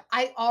 though? Yeah.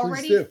 I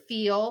already do.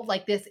 feel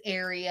like this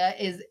area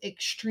is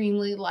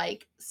extremely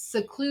like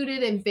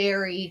secluded and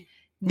very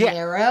Yeah.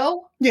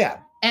 narrow. Yeah.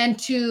 And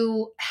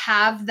to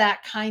have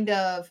that kind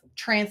of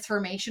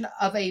transformation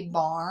of a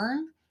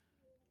barn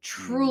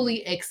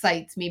truly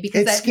excites me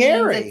because It's that means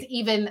scary. it's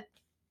even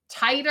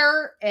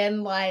tighter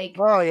and like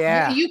Oh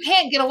yeah. you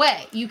can't get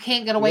away. You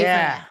can't get away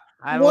Yeah. from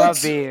I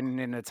What's- love being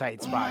in a tight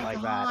that. spot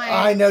like that.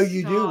 I know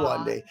you do,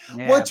 Stop. Wendy.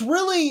 Yeah.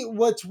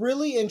 What's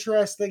really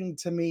interesting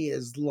to me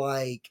is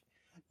like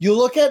you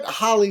look at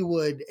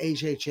Hollywood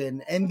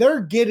HHN and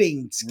they're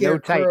getting No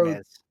Scarecrow.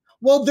 tightness.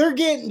 Well, they're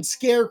getting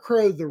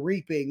Scarecrow the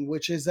Reaping,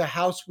 which is a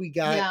house we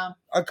got Yeah.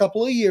 a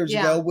couple of years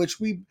Yeah. ago, which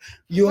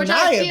you Which and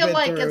I I have feel been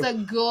like through. is a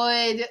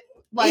good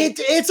like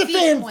It's a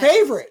fan sequence.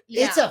 favorite.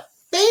 Yeah. It's a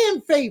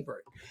fan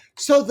favorite.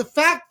 So the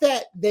fact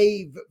that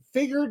they've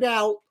figured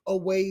out a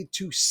way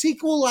to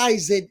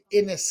sequelize it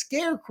in a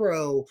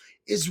Scarecrow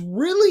is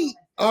really,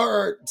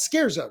 or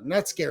Scare Zone,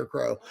 not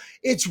Scarecrow.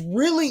 It's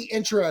really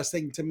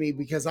interesting to me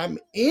because I'm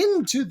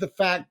into the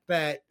fact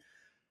that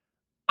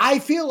I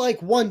feel like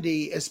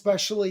 1D,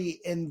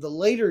 especially in the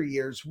later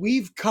years,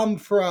 we've come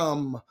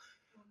from,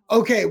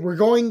 okay, we're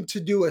going to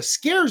do a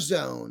Scare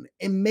Zone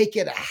and make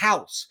it a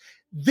house.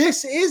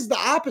 This is the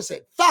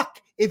opposite.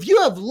 Fuck. If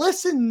you have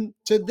listened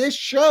to this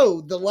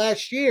show the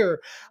last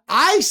year,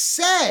 I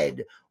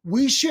said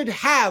we should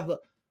have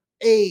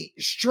a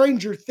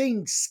Stranger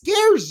Things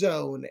Scare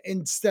Zone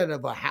instead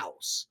of a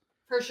house.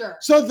 For sure.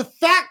 So the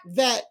fact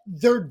that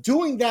they're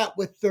doing that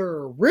with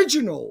their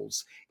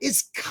originals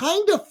is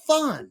kind of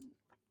fun.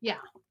 Yeah.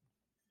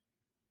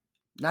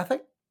 Nothing?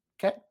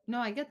 Okay. No,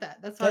 I get that.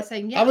 That's why I was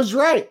saying yeah. I was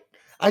right.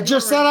 I You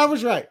just were said right. I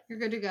was right. You're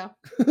good to go.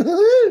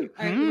 All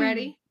right, you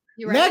ready?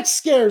 You ready? Next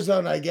Scare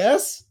Zone, I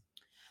guess.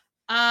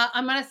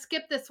 I'm gonna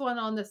skip this one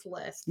on this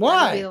list. Why?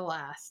 That'll be the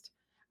last.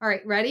 All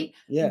right, ready?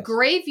 Yes.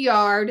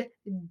 Graveyard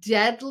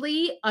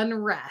Deadly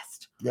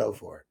Unrest. Go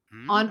for it.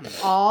 On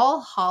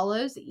All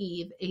Hallows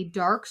Eve, a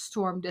dark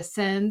storm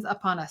descends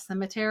upon a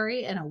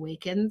cemetery and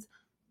awakens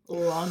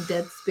long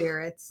dead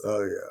spirits.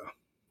 Oh, yeah.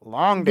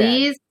 Long dead.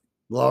 These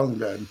Long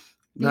dead.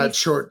 Not These-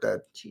 short dead.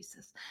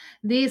 Jesus.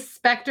 These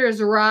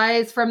specters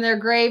rise from their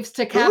graves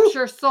to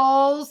capture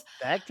souls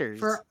Specters.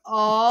 for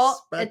all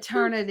Specters?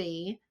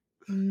 eternity.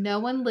 No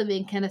one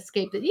living can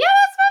escape it. Yeah,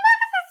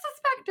 that's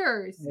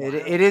the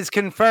specters. It is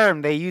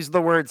confirmed. They use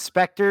the word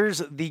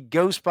specters. The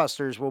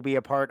Ghostbusters will be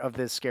a part of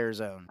this scare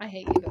zone. I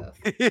hate you both.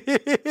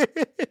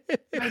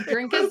 My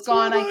drink is That's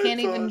gone. what I I can't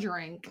even thought.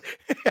 drink.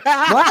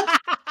 What?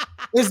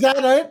 Is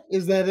that it?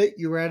 Is that it?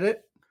 You read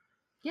it?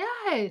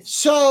 Yes.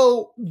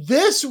 So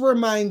this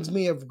reminds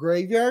me of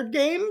Graveyard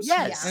Games.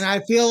 Yes. And I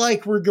feel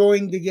like we're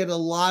going to get a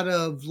lot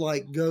of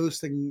like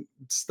ghost and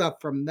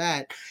stuff from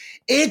that.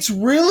 It's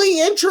really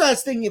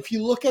interesting if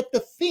you look at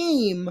the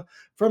theme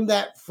from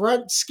that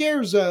front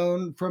scare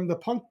zone from the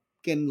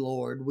Pumpkin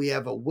Lord. We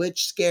have a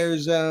witch scare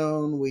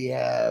zone. We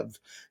have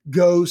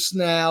ghosts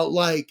now.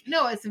 Like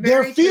No, it's very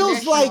there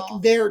feels like traditional.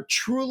 there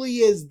truly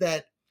is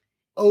that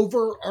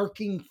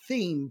overarching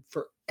theme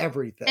for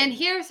everything. And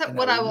here's And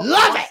what I I will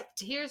love also,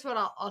 here's what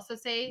I'll also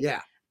say.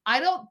 yeah. I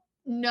don't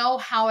know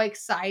how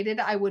excited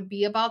I would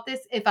be about this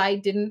if I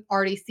didn't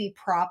already see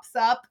props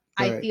up.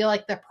 I Right. feel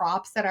like the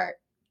props that are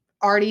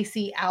already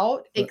see out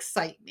Right.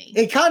 excite me.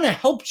 It kind of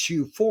helps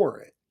you for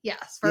it.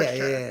 Yes, for Yeah,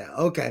 sure. yeah.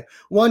 Okay.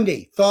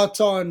 1D, thoughts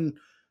on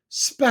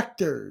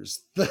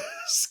Spectres, the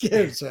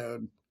scare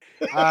zone.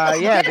 Yeah,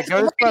 the Yes,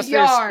 Ghostbusters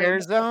Graveyard.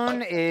 scare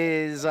zone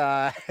is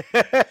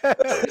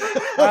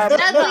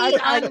Deadly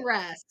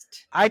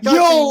unrest. I thought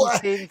Yo, the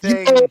same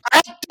thing.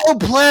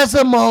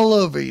 Ectoplasm all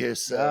over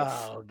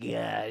yourself. Oh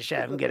gosh,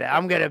 I'm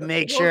gonna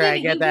make Well, sure then I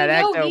get you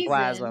that know he's in.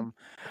 ectoplasm.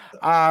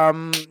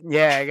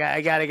 Yeah,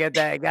 I gotta get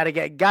that.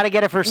 Gotta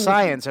get it for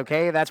science.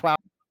 Okay, that's why I'm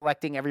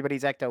collecting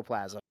everybody's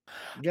ectoplasm.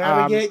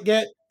 Gotta Um, get,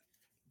 Gotta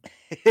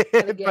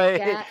get But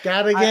that.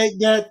 gotta I-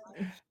 get,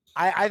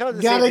 I thought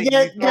the gotta same thing.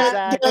 get, you thought,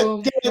 Zach.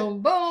 Boom, get,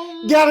 boom,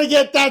 boom. gotta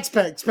get that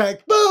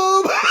spec,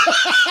 boom.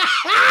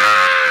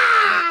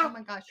 Oh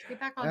my gosh, get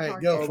back on All right,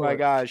 target. go Oh for my it.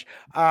 gosh.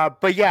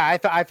 But yeah,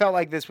 I felt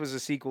like this was a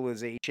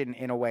sequelization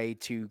in a way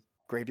to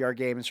Graveyard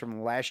Games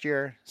from last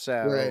year.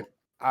 So Right.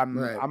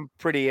 I'm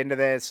pretty into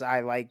this. I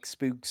like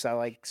spooks. I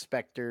like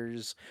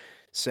specters.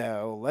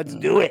 So let's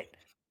do it.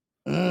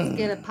 Let's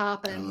get it I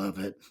popping. love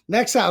it.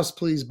 Next house,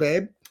 please,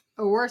 babe.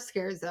 Or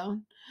scare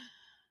zone.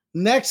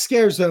 Next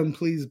scare zone,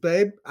 please,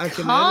 babe. I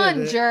can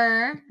edit it.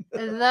 Conjure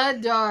the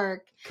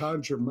Dark.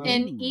 Conjure my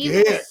An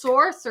evil dick.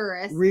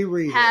 sorceress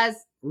Reread it. has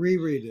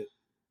Reread it.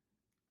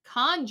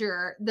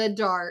 Conjure the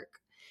Dark.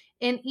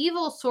 An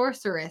evil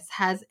sorceress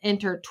has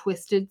entered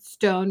Twisted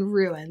Stone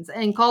ruins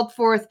and called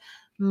forth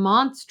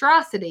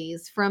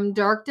monstrosities from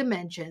dark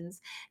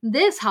dimensions.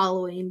 This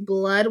Halloween,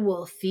 blood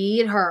will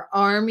feed her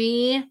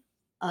army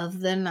of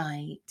the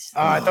night.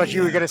 I Oh, thought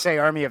you were yeah. gonna say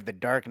Army of the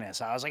Darkness.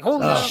 I was like,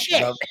 holy Oh,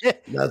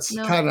 shit. That's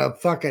No. kind of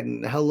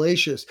fucking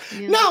hellacious.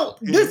 Yeah. Now,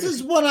 this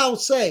is what I'll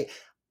say.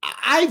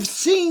 I've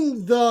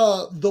seen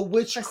the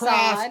witchcraft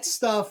Facade.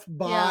 stuff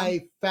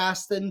by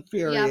Fast and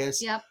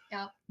Furious. Yep.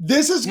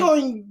 This is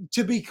going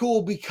to be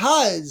cool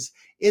because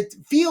it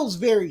feels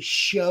very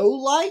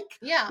show-like.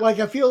 Yeah. Like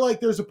I feel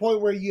like there's a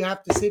point where you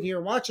have to sit here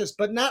and watch this,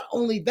 but not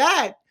only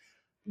that,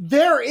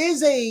 there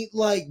is a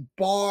like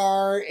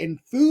bar and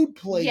food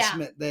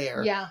placement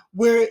there Yeah.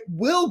 where it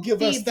will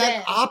give us Feeds that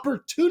in.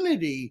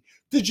 opportunity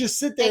to just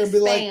sit there and be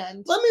like,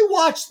 Expand. let me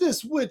watch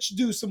this witch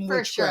do some For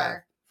witchcraft.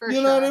 sure. For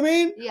You know what I sure.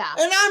 mean? Yeah.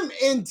 And I'm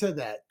into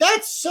that.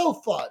 That's so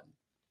fun.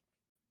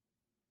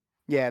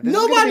 Yeah. This is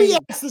gonna Nobody be-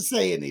 has to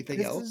say anything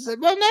This else. is,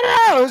 well,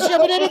 no. It's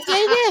jumping in and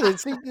saying, yeah,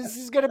 this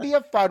is gonna be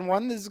a fun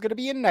one. This is gonna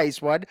be a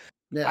nice one.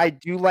 Yeah. I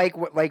do like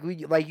what, like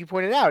you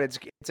pointed out. It's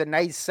a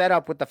nice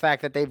setup with the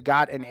fact that they've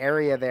got an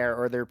area there,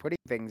 or they're putting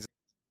things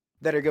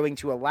that are going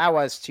to allow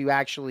us to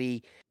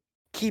actually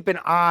keep an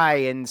eye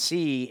and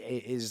see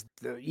is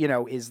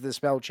the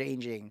spell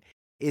changing,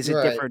 is it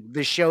Right. different?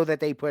 The show that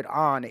they put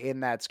on in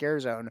that scare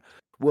zone,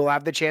 we'll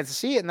have the chance to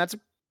see it, and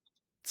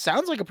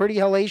sounds like a pretty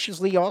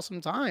hellaciously awesome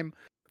time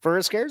for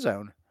a scare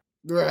zone.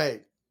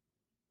 Right.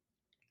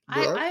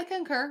 Brooke? I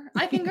concur.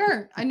 I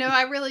concur. I know.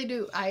 I really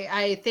do.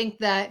 I think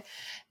that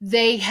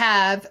they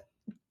have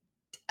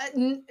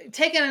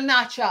taken a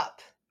notch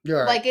up.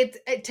 Right. Like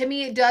it to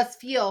me, it does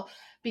feel,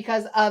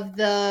 because of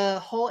the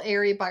whole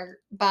area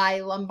by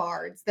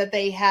Lombards, that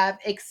they have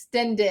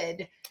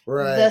extended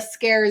right. the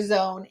scare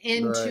zone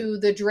into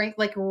the drink,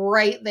 like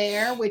right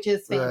there, which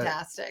is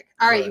fantastic.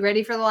 All right, you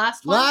ready for the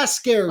last one? Last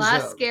scare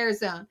Last zone. scare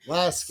zone.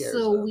 Last scare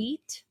zone.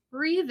 Sweet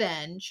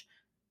Revenge.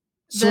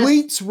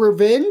 Sweet's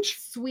Revenge?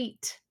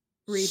 Sweet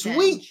Revenge.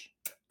 Sweet.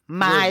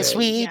 My Revenge.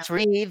 sweet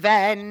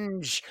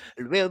revenge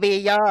will be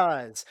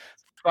yours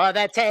for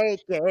the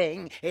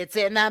taking. It's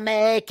in the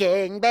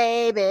making,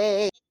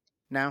 baby.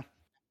 No?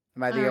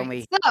 Am I the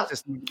only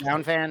System of a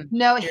Down fan?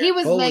 No, he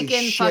was Holy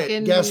making shit.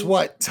 fucking. Guess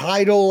what?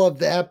 Title of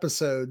the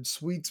episode: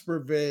 Sweet's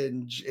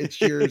Revenge.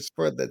 It's yours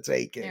for the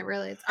taking. It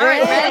really is. All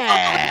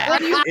right,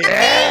 ready?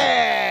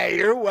 Yeah,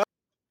 you're welcome.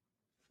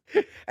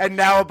 And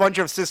now a bunch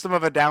of System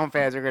of a Down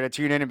fans are going to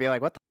tune in and be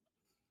like, "What the?"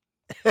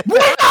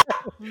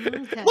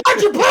 Okay.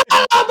 Why'd you put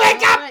on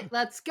makeup? All right,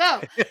 let's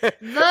go.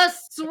 The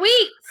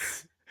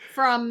Sweets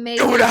from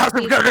Major. Go to the house.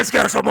 I'm going to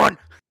scare someone.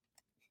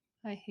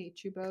 I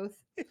hate you both.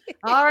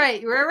 All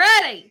right, we're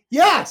ready.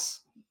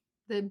 Yes.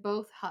 Then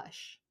both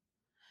hush.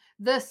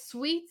 The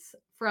Sweets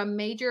from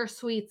Major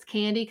Sweets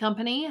Candy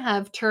Company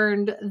have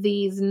turned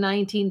these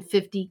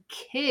 1950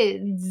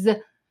 kids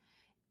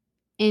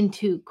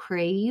into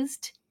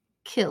crazed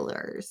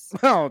killers.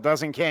 Oh,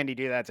 doesn't candy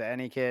do that to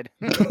any kid?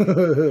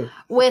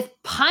 With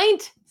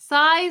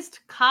pint-sized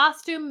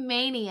costume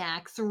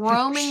maniacs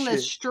roaming the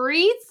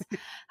streets,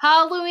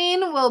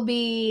 Halloween will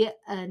be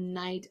a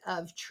night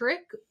of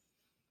trick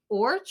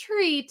or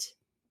treat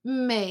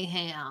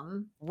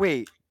mayhem.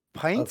 Wait,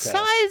 pint Okay.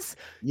 size?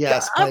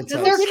 Yes, pint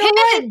size. They're You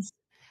know kids.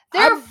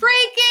 They're I'm-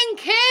 freaking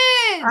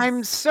kids.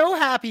 I'm so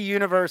happy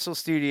Universal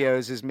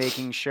Studios is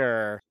making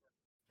sure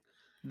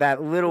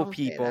that little Don't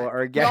say people that.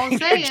 are getting Don't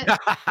say their it.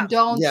 jobs.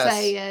 Don't Yes.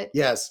 say it.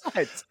 Yes.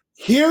 What?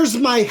 Here's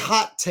my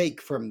hot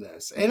take from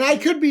this, and I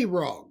could be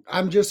wrong.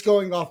 I'm just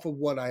going off of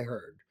what I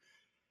heard.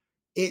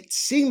 It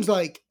seems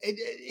like,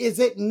 is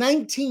it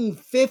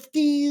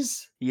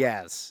 1950s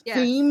Yes. Yes.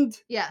 themed?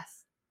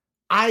 Yes.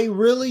 I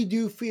really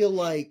do feel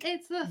like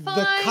It's the The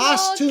final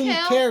costume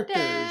characters,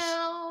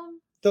 countdown.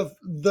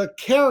 the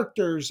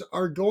characters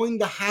are going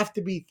to have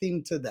to be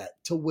themed to that,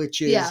 to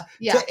witches,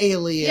 Yeah. to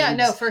aliens, Yeah,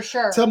 no, for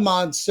sure. to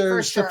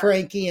monsters, For sure. to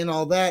Frankie and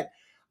all that.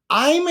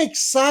 I'm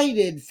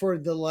excited for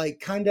the like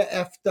kind of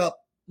effed up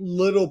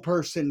little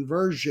person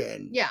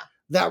version Yeah.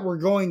 that we're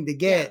going to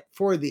get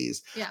for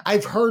these. Yeah.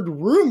 I've heard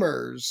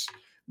rumors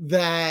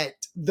that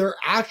they're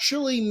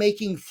actually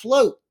making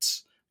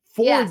floats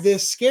for Yes.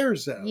 this scare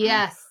zone.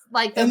 Yes.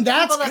 Like the And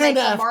that's people that make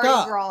kinda the effed Mardi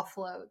up. Gras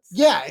floats.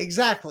 Yeah,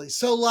 exactly.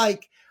 So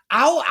like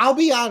I'll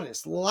be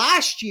honest.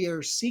 Last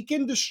year, Seek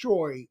and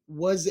Destroy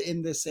was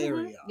in this Mhm.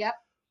 area. Yep.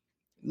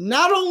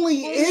 Not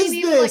only Well, is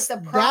even, this like,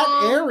 the that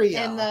prom area,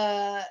 and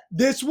the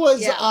this was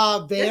Yeah.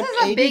 Vamp this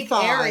is a big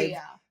 85.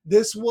 area.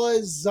 This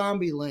was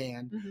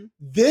Zombieland. Mhm.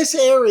 This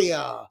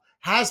area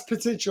has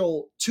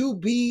potential to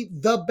be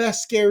the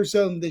best scare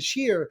zone this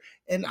year.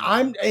 And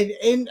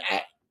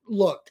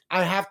look,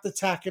 I have to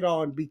tack it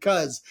on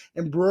because,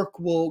 and Brooke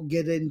will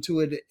get into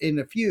it in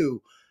a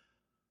few.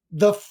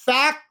 The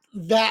fact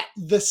that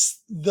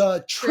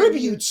the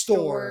tribute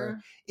store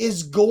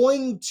is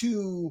going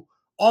to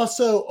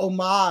also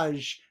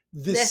homage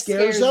this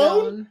scare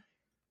zone.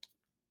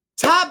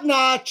 Top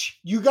notch.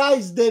 You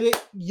guys did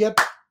it. Yep.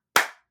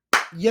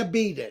 You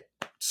beat it.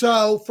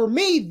 So for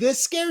me, this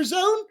scare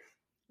zone,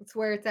 That's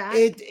where it's at.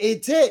 it's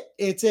it.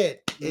 It's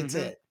it. It's Mhm.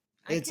 it.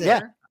 I It's concur.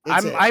 it.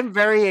 It's it. I'm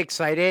very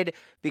excited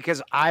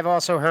because I've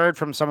also heard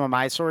from some of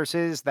my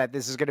sources that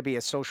this is going to be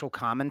a social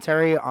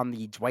commentary on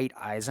the Dwight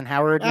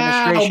Eisenhower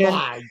administration. Oh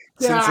my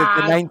Since it's the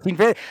God.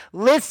 1950s.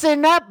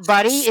 Listen up,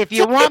 buddy. If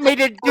you want me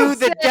to do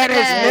the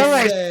Dennis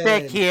Miller Listen.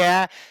 stick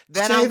here,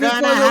 then Save I'm it going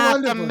for to the have to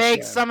Wonderful make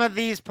Show. some of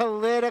these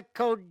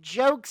political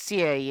jokes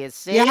here, you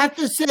see? You have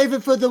to save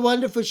it for the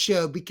wonderful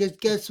show because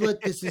guess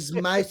what? This is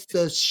my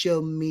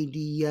social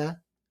media.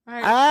 All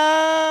right.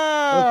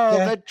 Oh,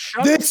 Okay. the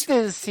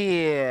Trumpsters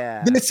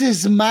here. This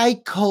is my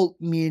cult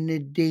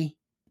community.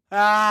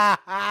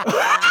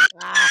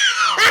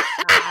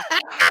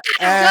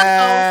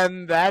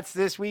 And that's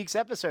this week's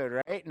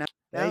episode, right? No,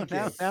 Thank you.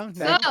 no.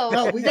 So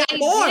No, we got they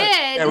more.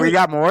 did. Yeah, we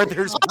got more.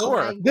 There's Oh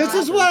more. my This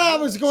is God. what I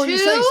was going to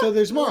say. Two So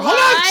there's more. Hold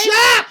live on,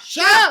 shop.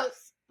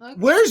 shows. Okay.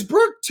 Where's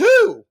Brooke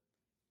 2?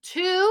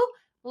 2 No,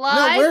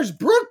 live where's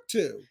Brooke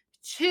 2?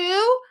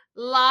 2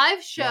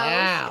 live shows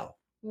Wow.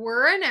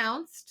 were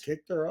announced.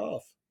 Kicked her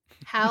off.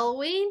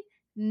 Halloween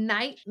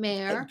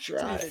Nightmare I'm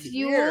trying.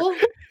 Fuel.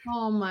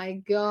 Oh my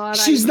God.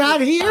 She's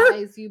not here?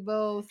 despise You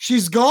both.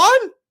 She's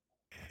gone?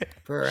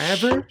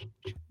 Forever?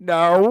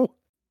 No.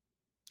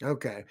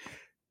 Okay.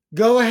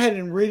 Go ahead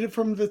and read it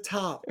from the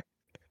top.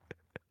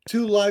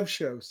 2 live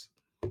shows.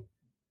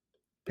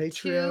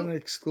 Patreon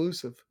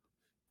exclusive.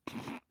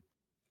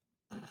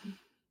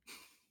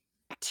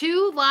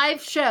 2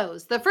 live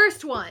shows. The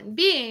first one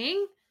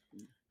being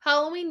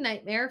Halloween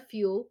Nightmare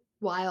Fuel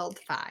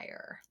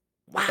Wildfire.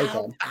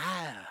 Wow.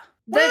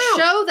 The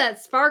show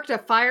that sparked a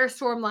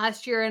firestorm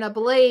last year in a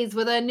blaze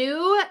with a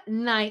new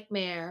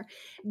nightmare.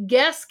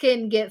 Guests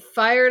can get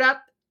fired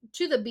up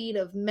to the beat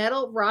of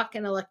metal, rock,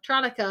 and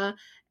electronica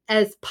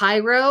as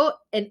pyro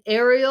and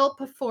aerial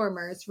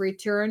performers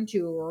return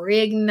to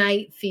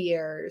reignite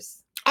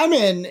fears. I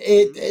mean,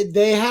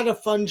 they had a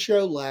fun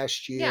show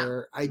last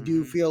year. I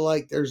do feel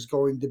like there's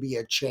going to be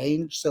a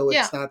change, so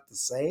it's not the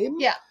same.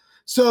 Yeah.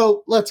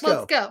 So let's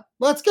go.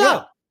 Let's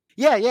go.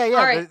 Yeah.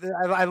 All right.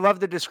 I love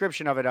the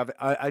description of it, of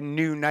a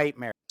new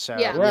nightmare. So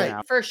Yeah,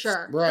 right. For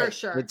sure. Right. For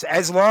sure. It's,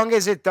 as long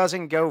as it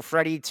doesn't go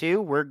Freddy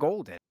 2, we're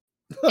golden.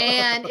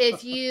 And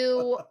if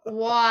you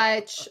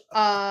watch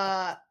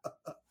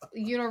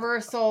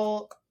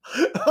Universal,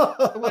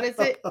 what is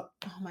it? Oh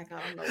my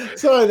God. I'm the worst.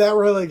 Sorry, that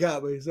really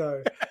got me.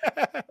 Sorry.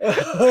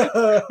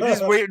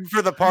 He's waiting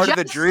for the part of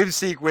the dream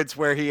sequence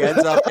where he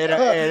ends up in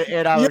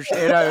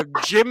a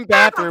gym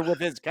bathroom with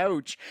his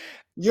coach.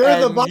 You're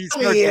the and he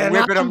starts body and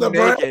whipping I'm him the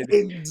naked.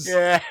 brains.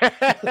 Yeah.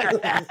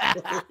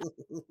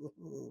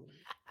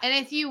 And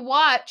if you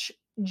watch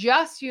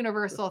just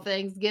Universal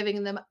things,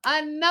 giving them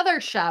another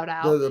shout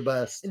out. They're the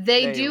best.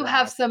 They do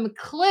have some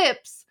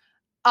clips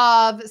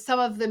of some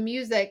of the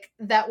music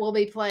that will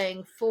be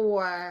playing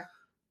for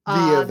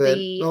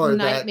the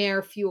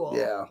Nightmare Fuel.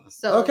 Yeah.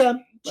 So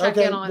check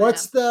in on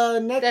What's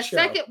them. the next The show?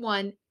 second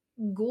one,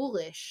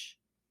 Ghoulish,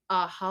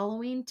 A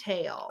Halloween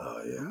Tale.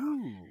 Oh, yeah.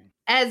 Ooh.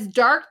 As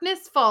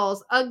darkness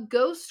falls, a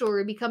ghost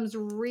story becomes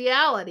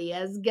reality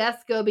as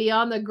guests go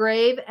beyond the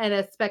grave and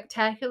a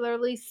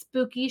spectacularly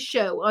spooky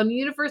show on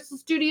Universal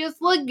Studios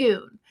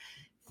Lagoon,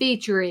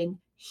 featuring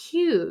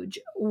huge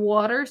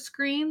water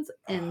screens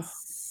and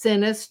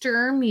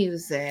sinister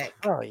music.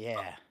 Oh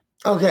yeah.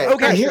 Okay.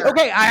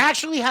 Okay. I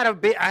actually had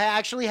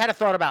a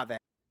thought about that.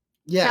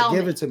 Yeah, Tell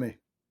give me. it to me.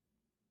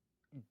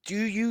 Do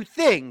you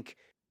think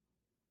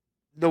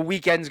The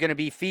Weeknd's going to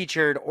be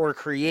featured or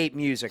create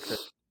music for?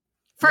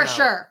 For No.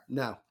 sure.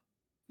 No.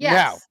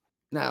 Yes.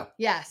 No.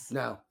 Yes.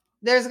 No.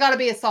 There's got to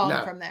be a song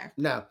No. from there.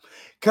 No.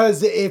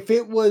 Because if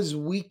it was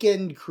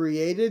Weeknd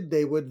created,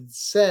 they would have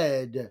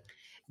said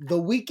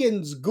The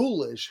Weeknd's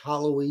Ghoulish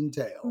Halloween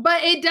Tale.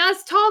 But it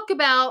does talk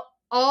about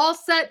all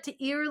set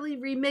to eerily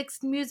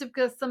remixed music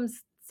of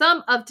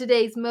some of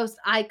today's most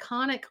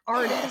iconic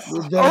artists.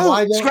 Then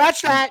why don't-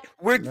 Scratch that.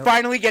 We're Nope.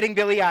 finally getting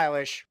Billie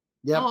Eilish.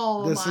 Yep.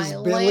 Oh, This is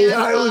my Billie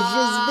Lanta.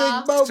 Eilish's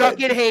big moment. Suck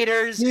it,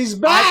 haters. She's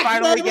back, I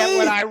finally get baby!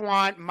 what I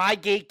want. My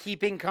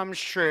gatekeeping comes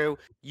true.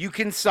 You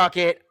can suck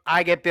it.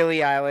 I get Billie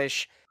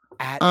Eilish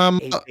at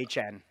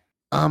HHN.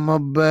 I'm a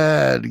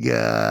bad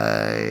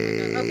guy.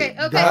 Okay.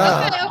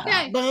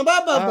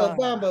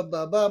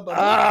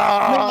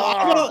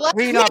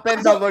 Clean up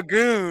in the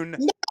lagoon.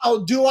 Now,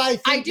 do I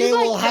think I do they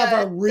like will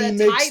have a the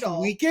remixed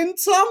title. Weeknd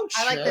song?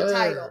 I like the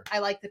title. Sure. I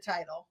like the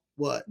title.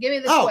 What? Give me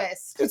the Oh.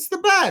 twist. It's the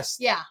best.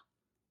 Yeah,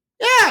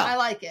 Yeah. I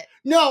like it.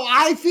 No,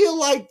 I feel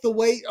like the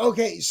way.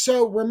 Okay,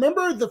 so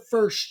remember the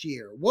first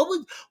year. What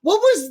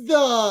was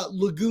the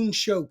Lagoon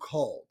show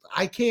called?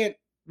 I can't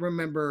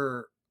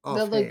remember. The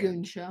offhand.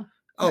 Lagoon Show.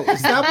 Oh,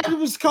 is that what it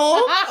was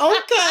called?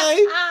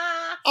 Okay.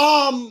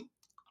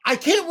 I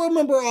can't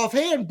remember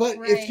offhand, but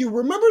Right. if you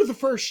remember the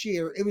first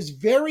year, it was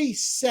very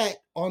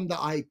set on the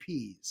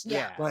IPs.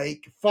 Yeah.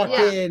 Like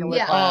fucking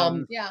Yeah.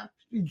 Yeah.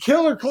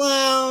 Killer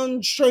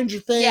Clown, Stranger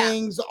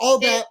Things, all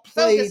They that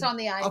played focus on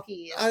the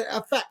IPs,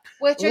 a fact.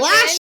 which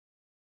last-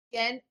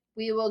 again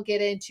we will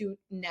get into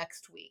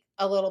next week.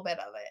 A little bit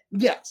of it.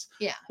 Yes.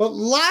 Yeah. But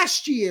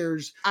last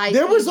year's IP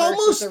there was versus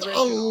almost a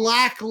original.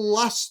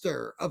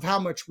 lackluster of how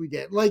much we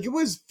did. Like it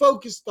was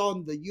focused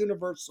on the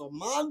Universal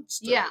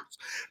monsters. Yeah.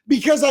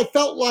 Because I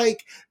felt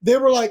like they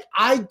were like,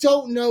 I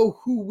don't know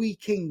who we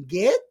can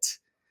get.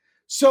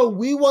 So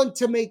we want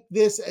to make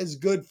this as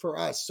good for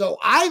us. So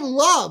I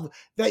love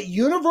that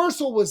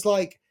Universal was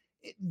like,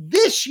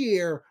 this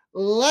year,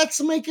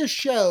 let's make a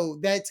show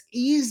that's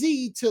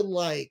easy to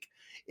like.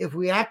 If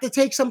we have to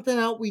take something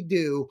out, we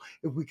do.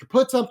 If we could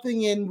put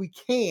something in, we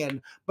can.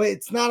 But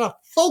it's not a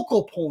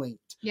focal point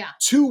Yeah.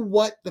 to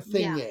what the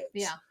thing Yeah. is.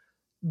 Yeah.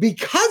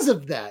 Because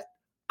of that,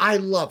 I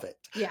love it.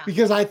 Yeah.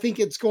 Because I think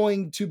it's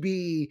going to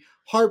be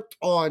harped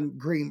on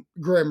Grim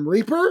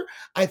Reaper.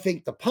 I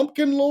think the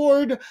Pumpkin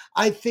Lord.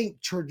 I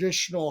think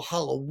traditional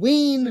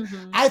Halloween.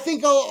 Mhm. I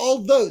think all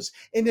those.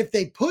 And if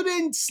they put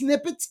in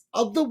snippets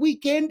of the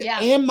Weeknd Yeah.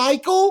 and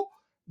Michael,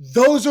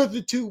 those are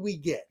the two we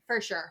get. For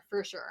sure.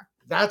 For sure.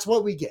 That's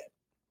what we get.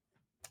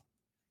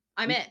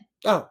 I'm in.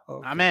 Oh,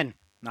 okay. I'm in.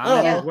 Oh, I'm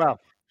in yeah. as well.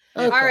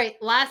 Okay. All right.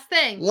 Last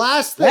thing.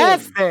 Last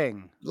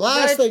thing.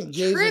 Last thing. The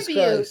Jesus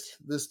tribute Christ.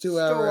 This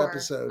 2-hour store.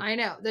 episode. I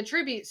know. The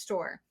tribute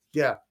store.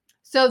 Yeah.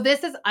 So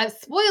this is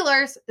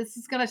spoilers. This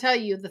is going to tell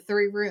you the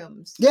 3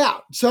 rooms. Yeah.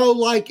 So,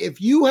 like,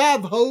 if you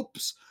have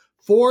hopes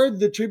for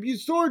the tribute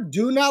store,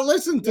 do not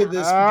listen to Yeah.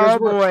 this Oh because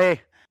we're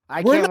boy.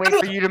 I We're can't wait not-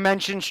 for you to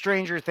mention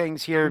Stranger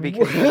Things here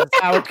because this is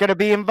how it's going to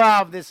be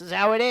involved. This is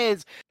how it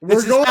is. This We're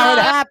is going how it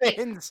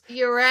happens.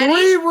 You ready?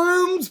 3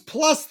 rooms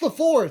plus the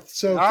 4th.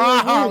 So 4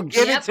 Oh, rooms.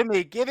 give Yep. it to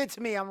me. Give it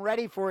to me. I'm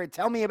ready for it.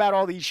 Tell me about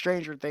all these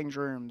Stranger Things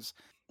rooms.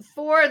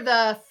 For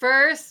the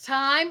first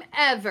time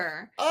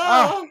ever,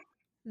 Oh,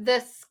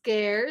 the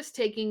scares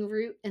taking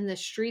root in the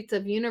streets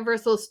of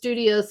Universal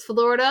Studios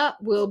Florida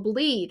will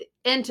bleed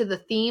into the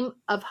theme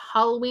of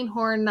Halloween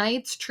Horror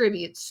Nights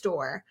tribute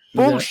store.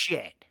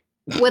 Bullshit.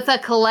 With a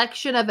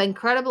collection of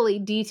incredibly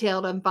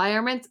detailed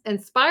environments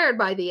inspired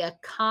by the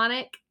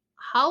iconic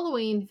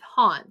Halloween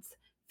haunts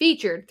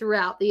featured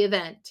throughout the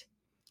event.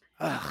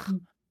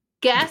 Ugh.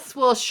 Guests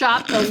will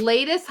shop the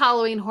latest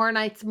Halloween Horror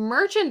Nights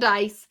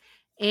merchandise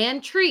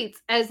and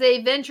treats as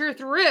they venture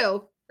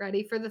through.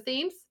 Ready for the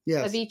themes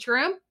yes. of each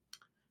room?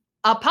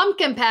 A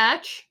pumpkin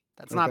patch,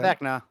 That's not Okay.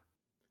 Vecna.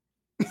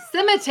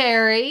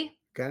 cemetery,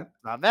 Okay.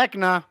 Not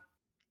Vecna.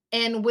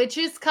 and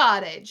witch's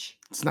cottage.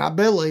 It's not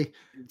Billy.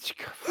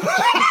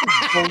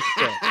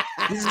 Bullshit.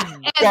 This is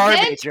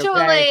garbage,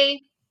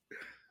 okay?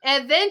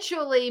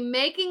 Eventually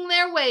making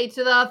their way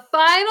to the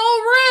final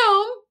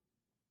room,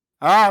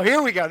 Oh,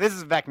 here we go. This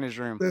is Vecna's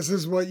room. This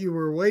is what you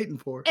were waiting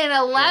for. an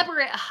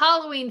elaborate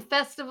Halloween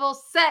festival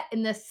set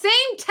in the same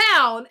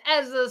town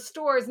as the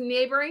store's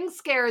neighboring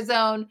scare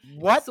zone,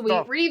 What Sweet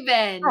the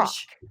Revenge.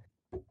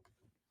 fuck?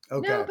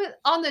 Okay. No,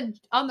 but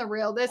on the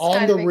real, this On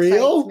kind the of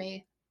real? excites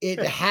me. It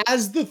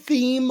has the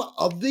theme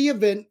of the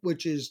event,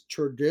 which is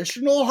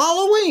traditional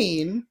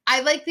Halloween.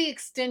 I like the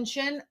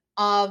extension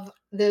of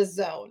the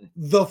zone.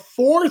 The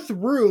 4th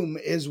room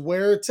is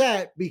where it's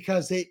at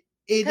because it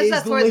 'Cause is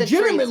that's where the treats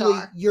legitimately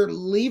are. you're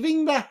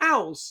leaving the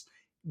house,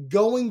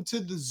 going to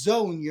the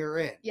zone you're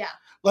in. Yeah,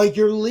 Like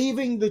you're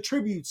leaving the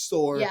tribute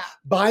store, yeah.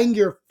 buying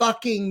your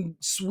fucking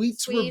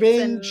Sweets Sweets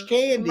Revenge and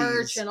candies.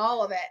 merch and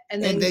all of it,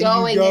 and then, And then you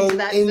going go into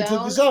that into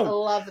zone. the zone. I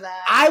love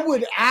that. I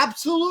would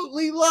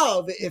absolutely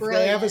love if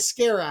they have a Brilliant.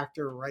 scare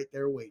actor right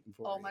there waiting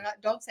for Oh you. my god!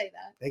 Don't say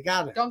that. They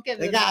got it. Don't give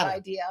They them that got it.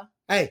 idea.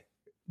 Hey,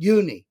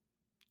 Uni,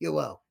 you're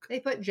welcome. They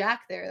put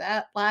Jack there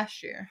that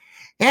last year.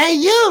 Hey,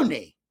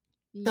 Uni,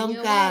 don't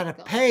You're gotta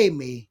welcome. pay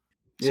me.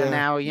 So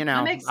now, you know, I'm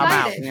I'm out.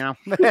 excited. You know,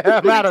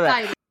 I'm out of that.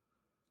 Excited.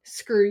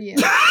 Screw you.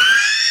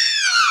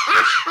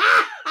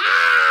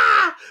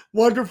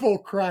 Wonderful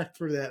crack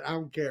for that. I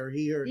don't care.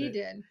 He heard He it.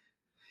 did.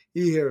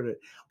 He heard it.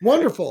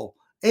 Wonderful.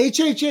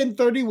 HHN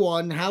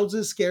 31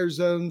 houses scare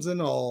zones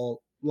and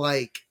all.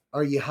 Like,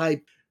 are you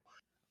hyped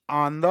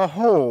On the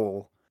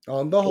whole,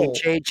 on the whole?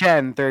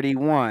 HHN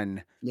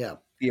 31 Yeah.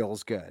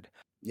 feels good.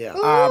 Yeah.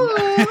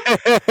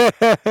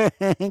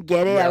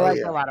 Get it? I Hell like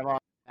yeah. a lot of all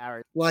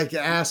hours. Like an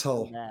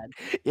asshole. Bad.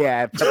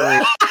 Yeah.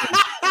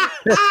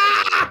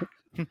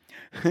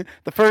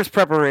 The first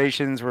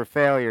preparations were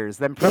failures.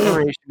 Then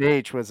preparation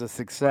H was a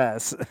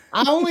success.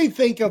 I only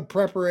think of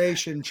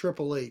preparation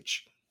Triple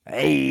H.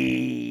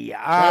 Hey,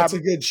 That's a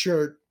good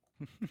shirt.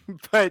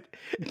 but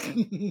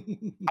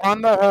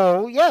on the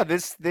whole, yeah,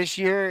 this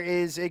year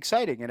is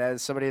exciting. And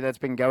as somebody that's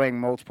been going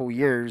multiple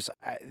years,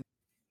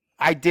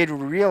 I did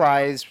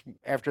realize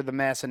after the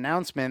mass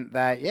announcement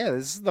that, yeah,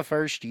 this is the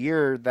first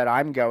year that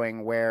I'm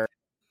going where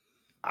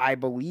I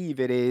believe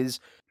it is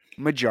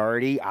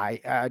majority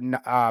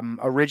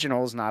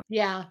originals, not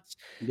Yeah.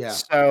 Yeah.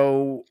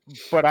 so.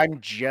 But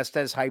I'm just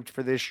as hyped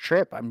for this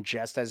trip. I'm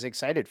just as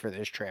excited for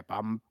this trip.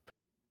 I'm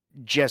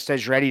just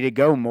as ready to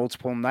go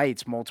multiple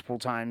nights, multiple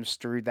times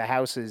through the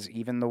houses,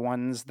 even the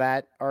ones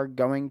that are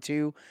going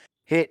to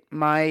hit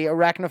my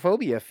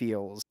arachnophobia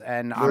feels.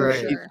 And I'm Right.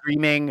 gonna be Sure.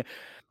 screaming,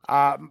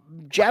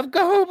 Jeff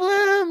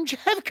Goldblum,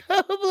 Jeff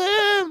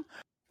Goldblum.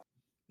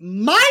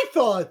 My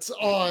thoughts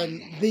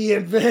on the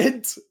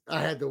event.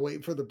 I had to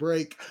wait for the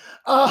break.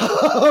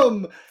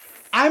 I'm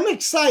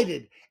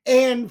excited.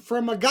 And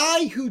from a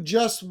guy who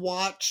just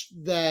watched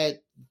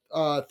that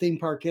theme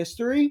park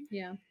history,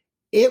 Yeah.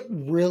 it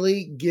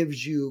really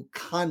gives you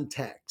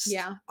context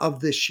Yeah.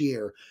 of this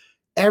year.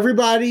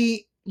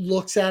 Everybody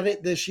looks at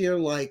it this year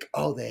like,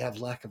 oh, they have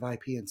lack of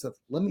IP and stuff.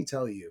 Let me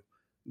tell you,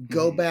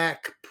 go Mhm.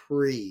 back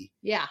pre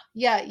Yeah.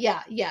 Yeah.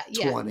 Yeah. Yeah.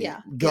 Yeah. 20.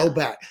 Yeah. Go yeah.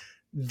 back.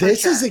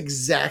 This is sure.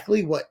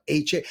 exactly what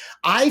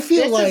I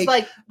feel This like, is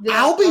like the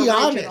I'll be original.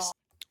 honest.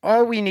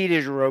 All we need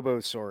is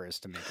Robosaurus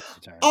to make a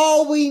return.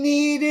 All we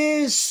need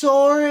is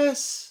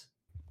Saurus.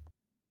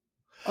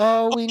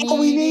 All All we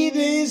need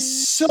is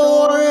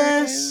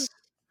Saurus.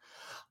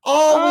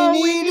 All we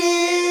need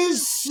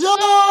is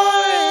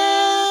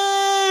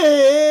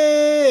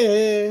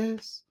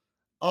Saurus.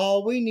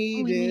 All we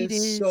need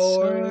is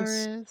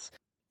Saurus.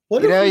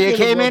 What You if know, we you did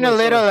came in a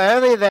little Robosaurus?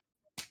 early there.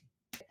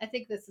 I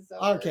think this is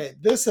over. Okay,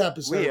 this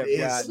episode We have is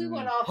gotten- We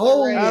went off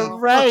Holy the All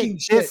rails. right, fucking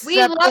shit. this We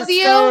love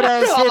you. episode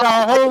has hit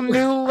a whole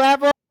new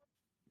level.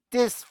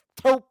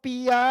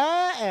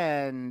 Dystopia,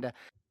 and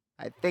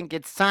I think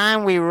it's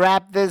time we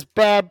wrap this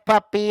bad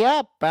puppy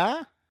up,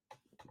 huh?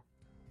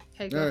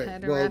 Okay, go All right,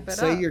 ahead and well, wrap it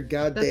say up. your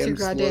goddamn your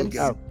goddamn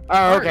slogan.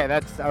 Oh, okay.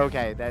 That's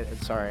okay.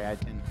 Sorry, I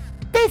didn't.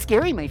 Stay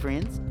scary, my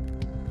friends.